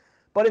this.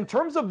 But in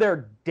terms of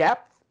their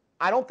depth,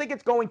 I don't think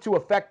it's going to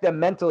affect them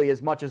mentally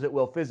as much as it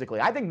will physically.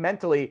 I think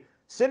mentally,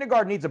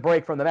 Syndergaard needs a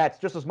break from the Mets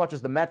just as much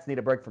as the Mets need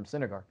a break from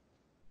Syndergaard.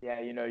 Yeah,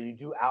 you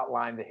do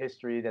outline the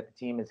history that the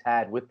team has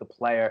had with the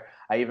player.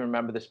 I even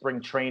remember the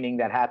spring training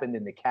that happened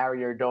in the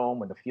Carrier Dome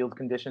when the field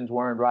conditions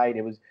weren't right.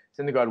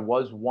 Syndergaard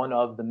was one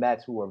of the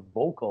Mets who were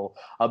vocal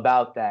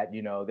about that.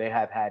 They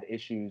have had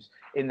issues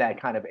in that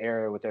kind of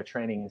area with their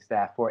training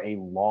staff for a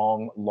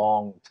long,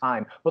 long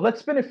time. But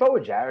let's spin it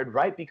forward, Jared,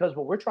 right? Because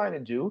what we're trying to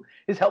do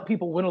is help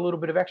people win a little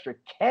bit of extra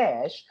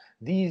cash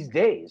these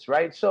days,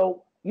 right?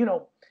 So,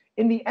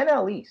 in the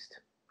NL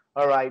East,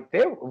 all right,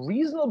 they're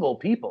reasonable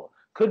people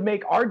could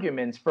make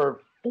arguments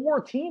for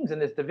 4 teams in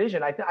this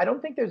division. I don't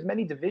think there's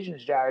many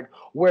divisions, Jared,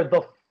 where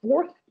the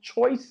 4th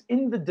choice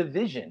in the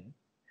division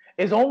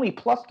is only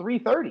plus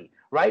 330,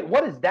 right?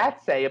 What does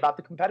that say about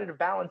the competitive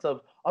balance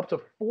of up to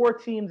 4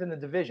 teams in the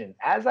division?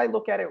 As I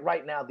look at it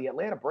right now, the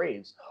Atlanta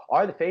Braves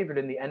are the favorite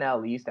in the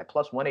NL East at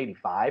plus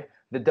 185.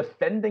 The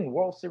defending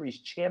World Series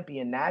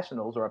champion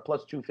Nationals are at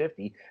plus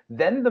 250.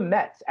 Then the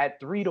Mets at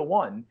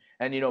 3-1.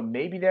 And,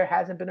 maybe there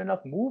hasn't been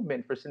enough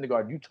movement for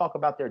Syndergaard. You talk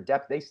about their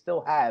depth. They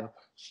still have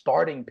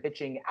starting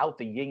pitching out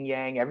the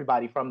yin-yang,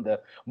 everybody from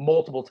the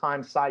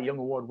multiple-time Cy Young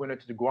Award winner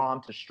to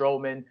DeGrom to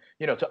Stroman,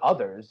 to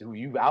others who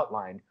you've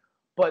outlined.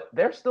 But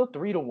they're still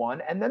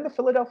 3-1. And then the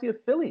Philadelphia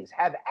Phillies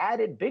have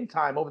added big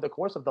time over the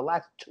course of the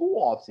last 2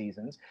 off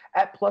seasons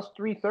at plus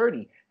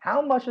 330.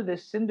 How much of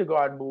this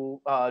Syndergaard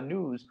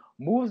news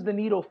moves the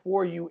needle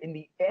for you in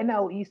the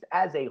NL East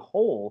as a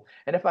whole?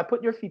 And if I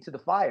put your feet to the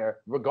fire,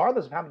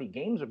 regardless of how many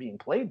games are being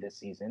played this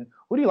season,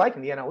 who do you like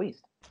in the NL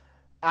East?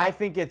 I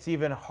think it's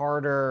even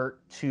harder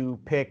to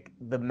pick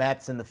the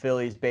Mets and the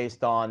Phillies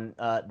based on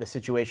the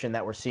situation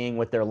that we're seeing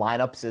with their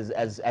lineups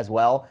as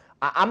well.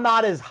 I'm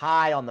not as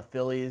high on the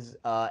Phillies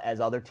as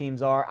other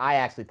teams are. I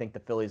actually think the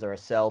Phillies are a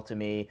sell to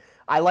me.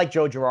 I like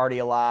Joe Girardi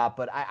a lot,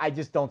 but I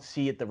just don't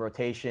see it, the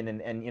rotation.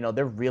 And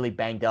they're really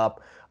banged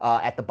up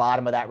at the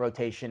bottom of that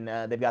rotation.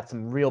 They've got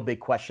some real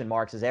big question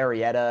marks. Is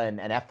Arrieta and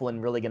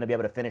Eflin really going to be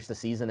able to finish the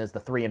season as the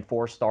 3 and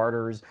 4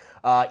 starters?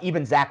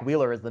 Even Zach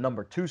Wheeler is the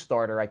number 2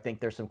 starter. I think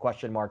there's some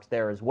question marks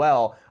there as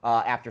well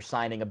after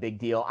signing a big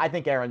deal. I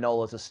think Aaron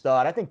Nola's a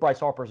stud. I think Bryce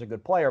Harper's a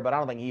good player, but I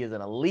don't think he is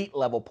an elite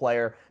level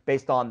player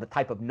based on the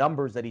type of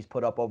numbers that he's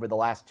put up over the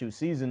last 2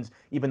 seasons,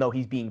 even though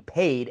he's being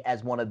paid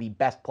as one of the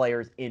best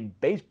players in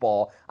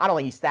baseball. I don't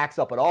think he stacks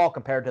up at all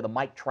compared to the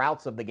Mike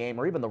Trouts of the game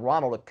or even the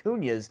Ronald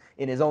Acuñas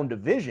in his own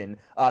division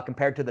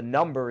compared to the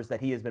numbers that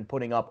he has been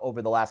putting up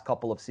over the last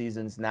couple of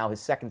seasons, now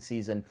his 2nd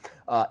season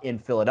in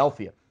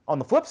Philadelphia. On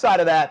the flip side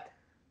of that,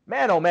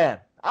 man, oh man,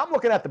 I'm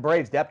looking at the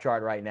Braves depth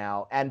chart right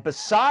now, and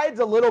besides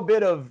a little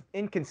bit of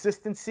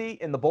inconsistency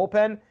in the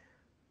bullpen,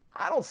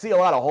 I don't see a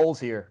lot of holes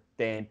here,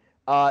 Dane.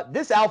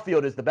 This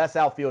outfield is the best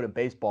outfield in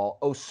baseball.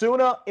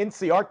 Osuna,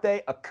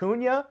 Inciarte,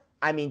 Acuña.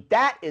 I mean,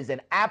 that is an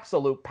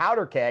absolute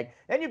powder keg.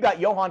 Then you've got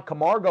Johan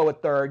Camargo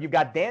at 3rd. You've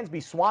got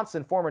Dansby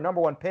Swanson, former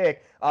number 1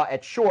 pick,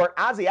 at short.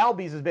 Ozzie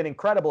Albies has been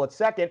incredible at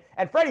 2nd.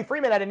 And Freddie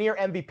Freeman had a near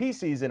MVP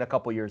season a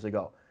couple years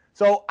ago.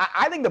 So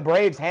I think the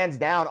Braves, hands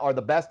down, are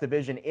the best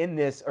division in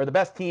this, or the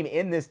best team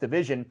in this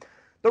division.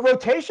 The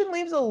rotation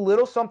leaves a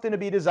little something to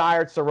be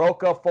desired.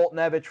 Soroka,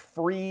 Foltynewicz,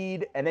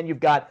 Fried, and then you've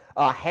got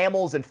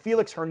Hamels and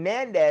Felix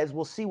Hernandez.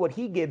 We'll see what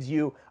he gives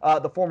you,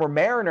 the former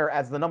Mariner,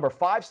 as the number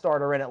 5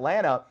 starter in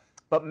Atlanta.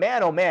 But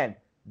man, oh man,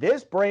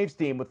 this Braves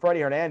team with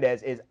Freddie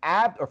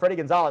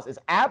Gonzalez is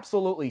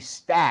absolutely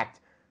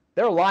stacked.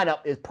 Their lineup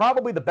is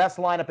probably the best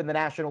lineup in the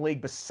National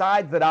League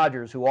besides the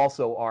Dodgers, who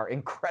also are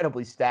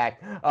incredibly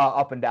stacked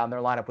up and down their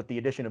lineup with the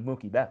addition of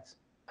Mookie Betts.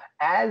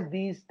 As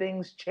these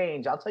things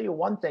change, I'll tell you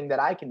one thing that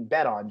I can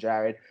bet on,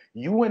 Jared.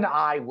 You and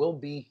I will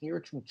be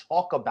here to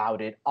talk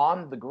about it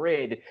on the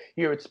grid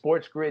here at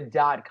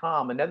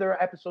sportsgrid.com.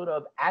 Another episode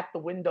of At the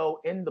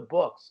Window in the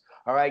books.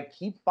 All right,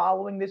 keep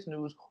following this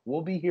news.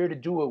 We'll be here to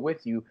do it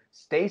with you.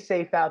 Stay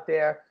safe out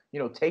there.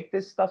 Take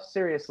this stuff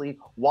seriously,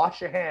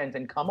 wash your hands,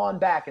 and come on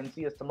back and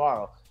see us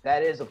tomorrow.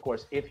 That is, of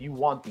course, if you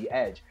want the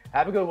edge.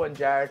 Have a good one,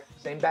 Jared.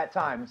 Same bat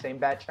time, same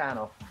bat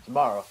channel,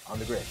 tomorrow on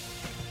the grid.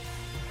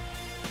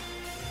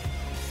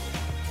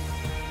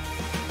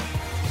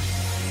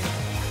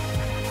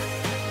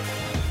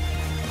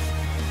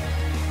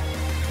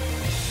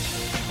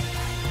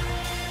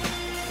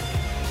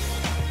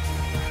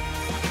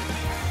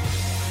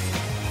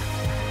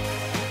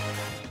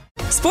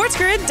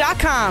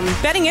 SportsGrid.com.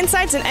 Betting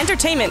insights and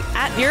entertainment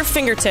at your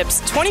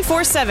fingertips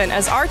 24/7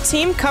 as our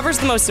team covers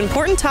the most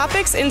important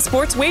topics in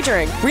sports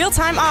wagering.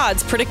 Real-time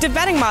odds, predictive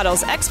betting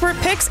models, expert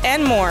picks,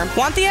 and more.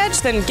 Want the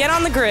edge? Then get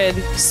on the grid.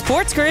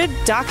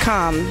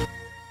 SportsGrid.com.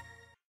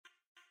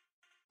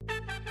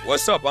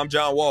 What's up? I'm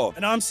John Wall.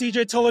 And I'm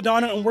CJ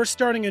Toledano, and we're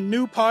starting a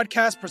new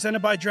podcast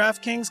presented by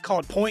DraftKings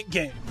called Point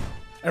Game.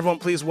 Everyone,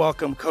 please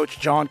welcome Coach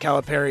John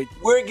Calipari.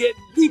 We're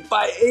getting beat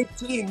by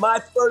 18.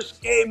 My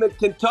first game in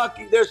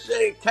Kentucky, they're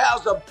saying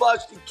Cal's a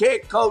bust. He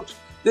can't coach.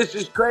 This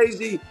is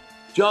crazy.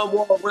 John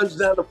Wall runs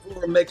down the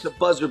floor and makes a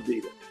buzzer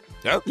beater.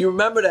 Yep. You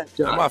remember that,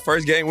 John? That's my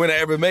first game winner I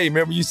ever made.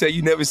 Remember you said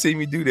you never see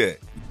me do that.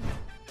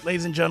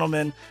 Ladies and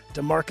gentlemen,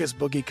 DeMarcus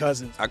Boogie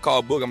Cousins. I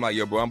called Boog. I'm like,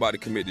 yo, bro, I'm about to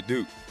commit to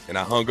Duke. And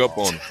I hung up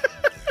on him.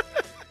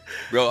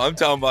 Bro, I'm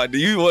talking about, do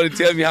you want to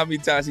tell me how many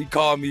times he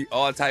called me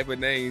all type of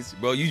names?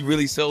 Bro, you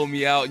really sold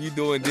me out. You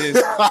doing this.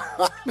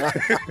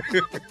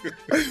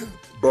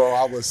 Bro,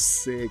 I was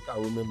sick. I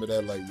remember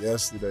that like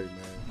yesterday, man.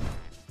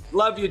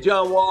 Love you,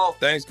 John Wall.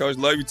 Thanks, Coach.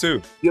 Love you,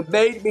 too. You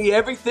made me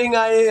everything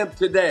I am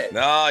today.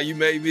 Nah, you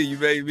made me. You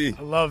made me.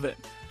 I love it.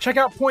 Check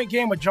out Point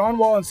Game with John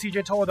Wall and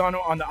CJ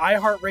Toledano on the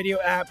iHeartRadio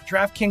app,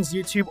 DraftKings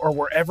YouTube, or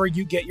wherever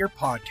you get your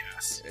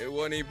podcasts. It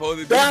wasn't even supposed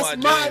to be That's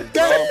my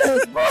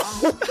game, bro.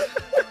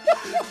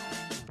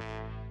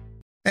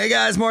 Hey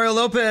guys, Mario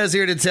Lopez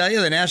here to tell you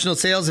the national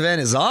sales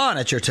event is on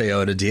at your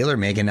Toyota dealer,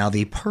 making now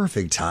the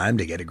perfect time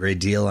to get a great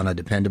deal on a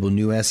dependable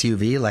new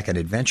SUV like an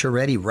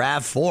adventure-ready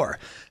RAV4.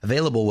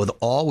 Available with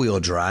all-wheel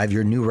drive,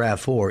 your new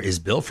RAV4 is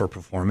built for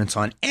performance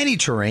on any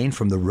terrain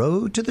from the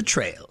road to the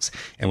trails.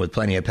 And with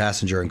plenty of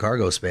passenger and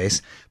cargo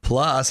space,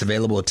 plus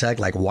available tech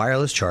like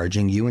wireless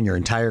charging, you and your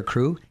entire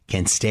crew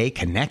can stay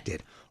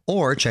connected.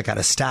 Or check out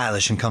a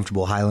stylish and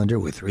comfortable Highlander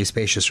with 3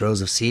 spacious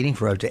rows of seating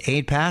for up to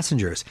 8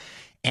 passengers.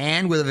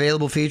 And with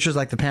available features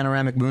like the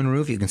panoramic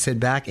moonroof, you can sit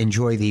back,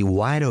 enjoy the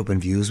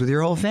wide-open views with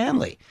your whole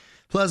family.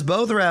 Plus,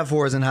 both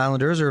RAV4s and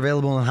Highlanders are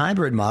available in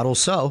hybrid models,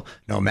 so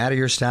no matter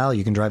your style,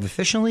 you can drive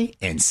efficiently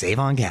and save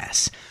on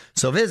gas.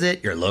 So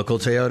visit your local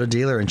Toyota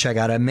dealer and check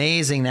out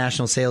amazing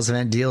national sales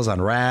event deals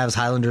on RAVs,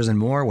 Highlanders, and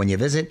more when you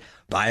visit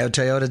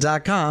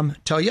biotoyota.com.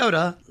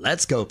 Toyota,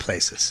 let's go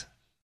places.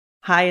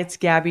 Hi, it's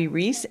Gabby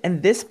Reese,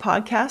 and this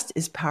podcast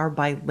is powered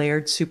by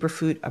Laird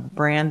Superfood, a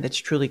brand that's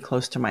truly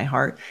close to my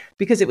heart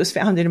because it was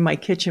founded in my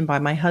kitchen by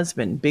my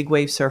husband, big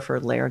wave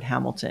surfer Laird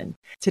Hamilton.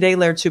 Today,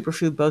 Laird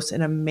Superfood boasts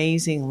an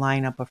amazing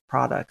lineup of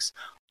products,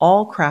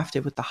 all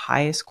crafted with the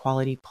highest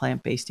quality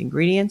plant-based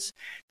ingredients.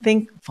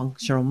 Think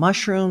functional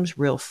mushrooms,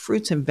 real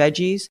fruits and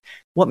veggies.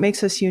 What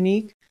makes us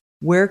unique?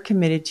 We're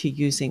committed to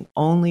using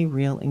only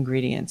real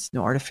ingredients,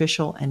 no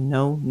artificial and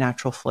no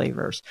natural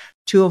flavors.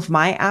 2 of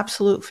my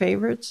absolute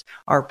favorites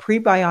are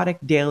prebiotic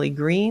daily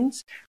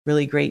greens,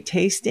 really great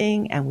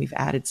tasting, and we've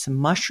added some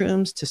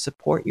mushrooms to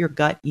support your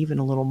gut even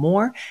a little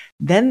more.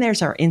 Then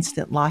there's our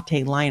instant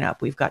latte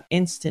lineup. We've got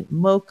instant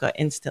mocha,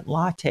 instant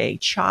latte,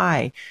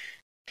 chai.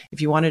 If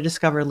you want to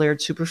discover Laird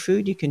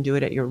Superfood, you can do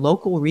it at your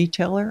local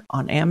retailer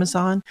on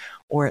Amazon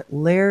or at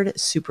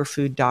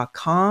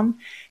lairdsuperfood.com.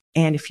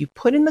 And if you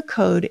put in the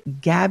code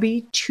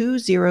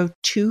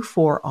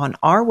GABBY2024 on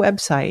our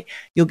website,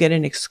 you'll get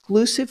an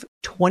exclusive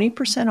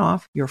 20%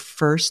 off your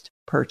first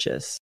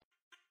purchase.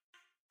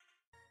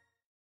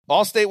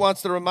 Allstate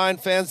wants to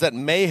remind fans that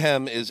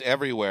mayhem is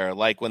everywhere,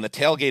 like when the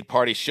tailgate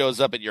party shows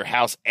up at your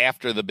house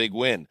after the big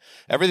win.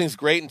 Everything's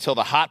great until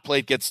the hot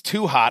plate gets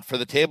too hot for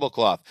the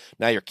tablecloth.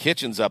 Now your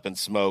kitchen's up in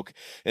smoke.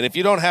 And if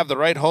you don't have the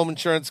right home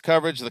insurance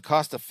coverage, the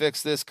cost to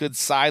fix this could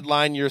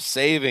sideline your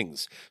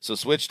savings. So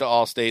switch to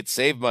Allstate,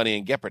 save money,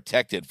 and get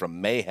protected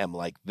from mayhem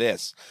like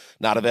this.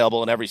 Not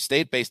available in every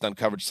state based on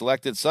coverage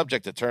selected,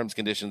 subject to terms,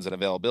 conditions, and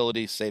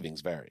availability.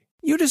 Savings vary.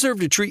 You deserve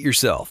to treat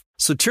yourself.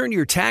 So turn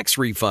your tax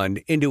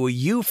refund into a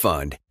U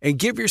fund and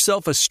give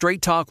yourself a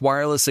Straight Talk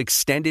Wireless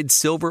Extended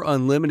Silver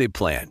Unlimited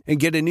plan and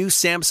get a new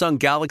Samsung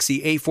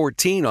Galaxy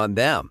A14 on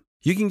them.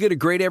 You can get a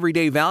great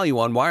everyday value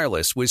on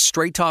wireless with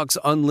Straight Talk's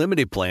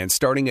unlimited plan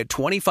starting at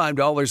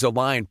 $25 a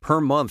line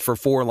per month for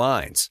 4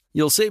 lines.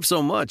 You'll save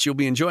so much you'll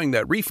be enjoying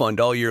that refund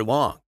all year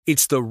long.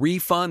 It's the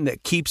refund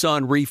that keeps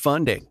on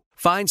refunding.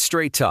 Find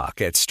Straight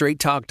Talk at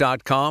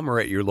straighttalk.com or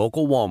at your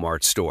local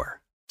Walmart store.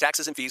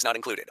 Taxes and fees not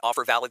included.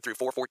 Offer valid through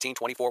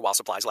 4/14/24 while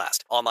supplies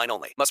last. Online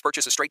only. Must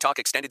purchase a Straight Talk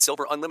Extended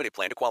Silver Unlimited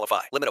plan to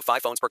qualify. Limit of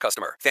 5 phones per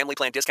customer. Family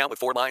plan discount with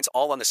 4 lines,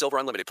 all on the Silver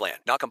Unlimited plan.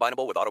 Not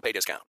combinable with auto-pay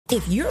discount.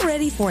 If you're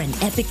ready for an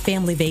epic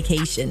family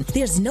vacation,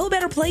 there's no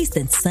better place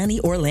than sunny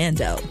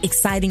Orlando.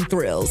 Exciting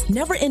thrills,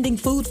 never-ending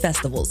food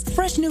festivals,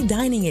 fresh new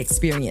dining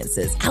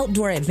experiences,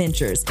 outdoor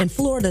adventures, and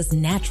Florida's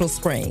natural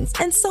springs,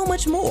 and so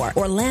much more.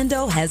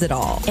 Orlando has it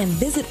all. And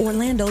Visit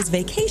Orlando's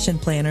vacation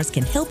planners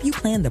can help you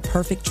plan the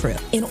perfect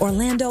trip. In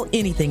Orlando,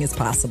 anything is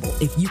possible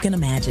if you can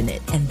imagine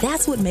it. And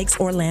that's what makes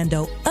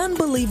Orlando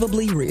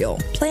unbelievably real.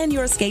 Plan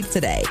your escape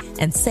today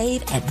and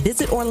save at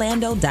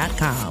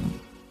visitorlando.com.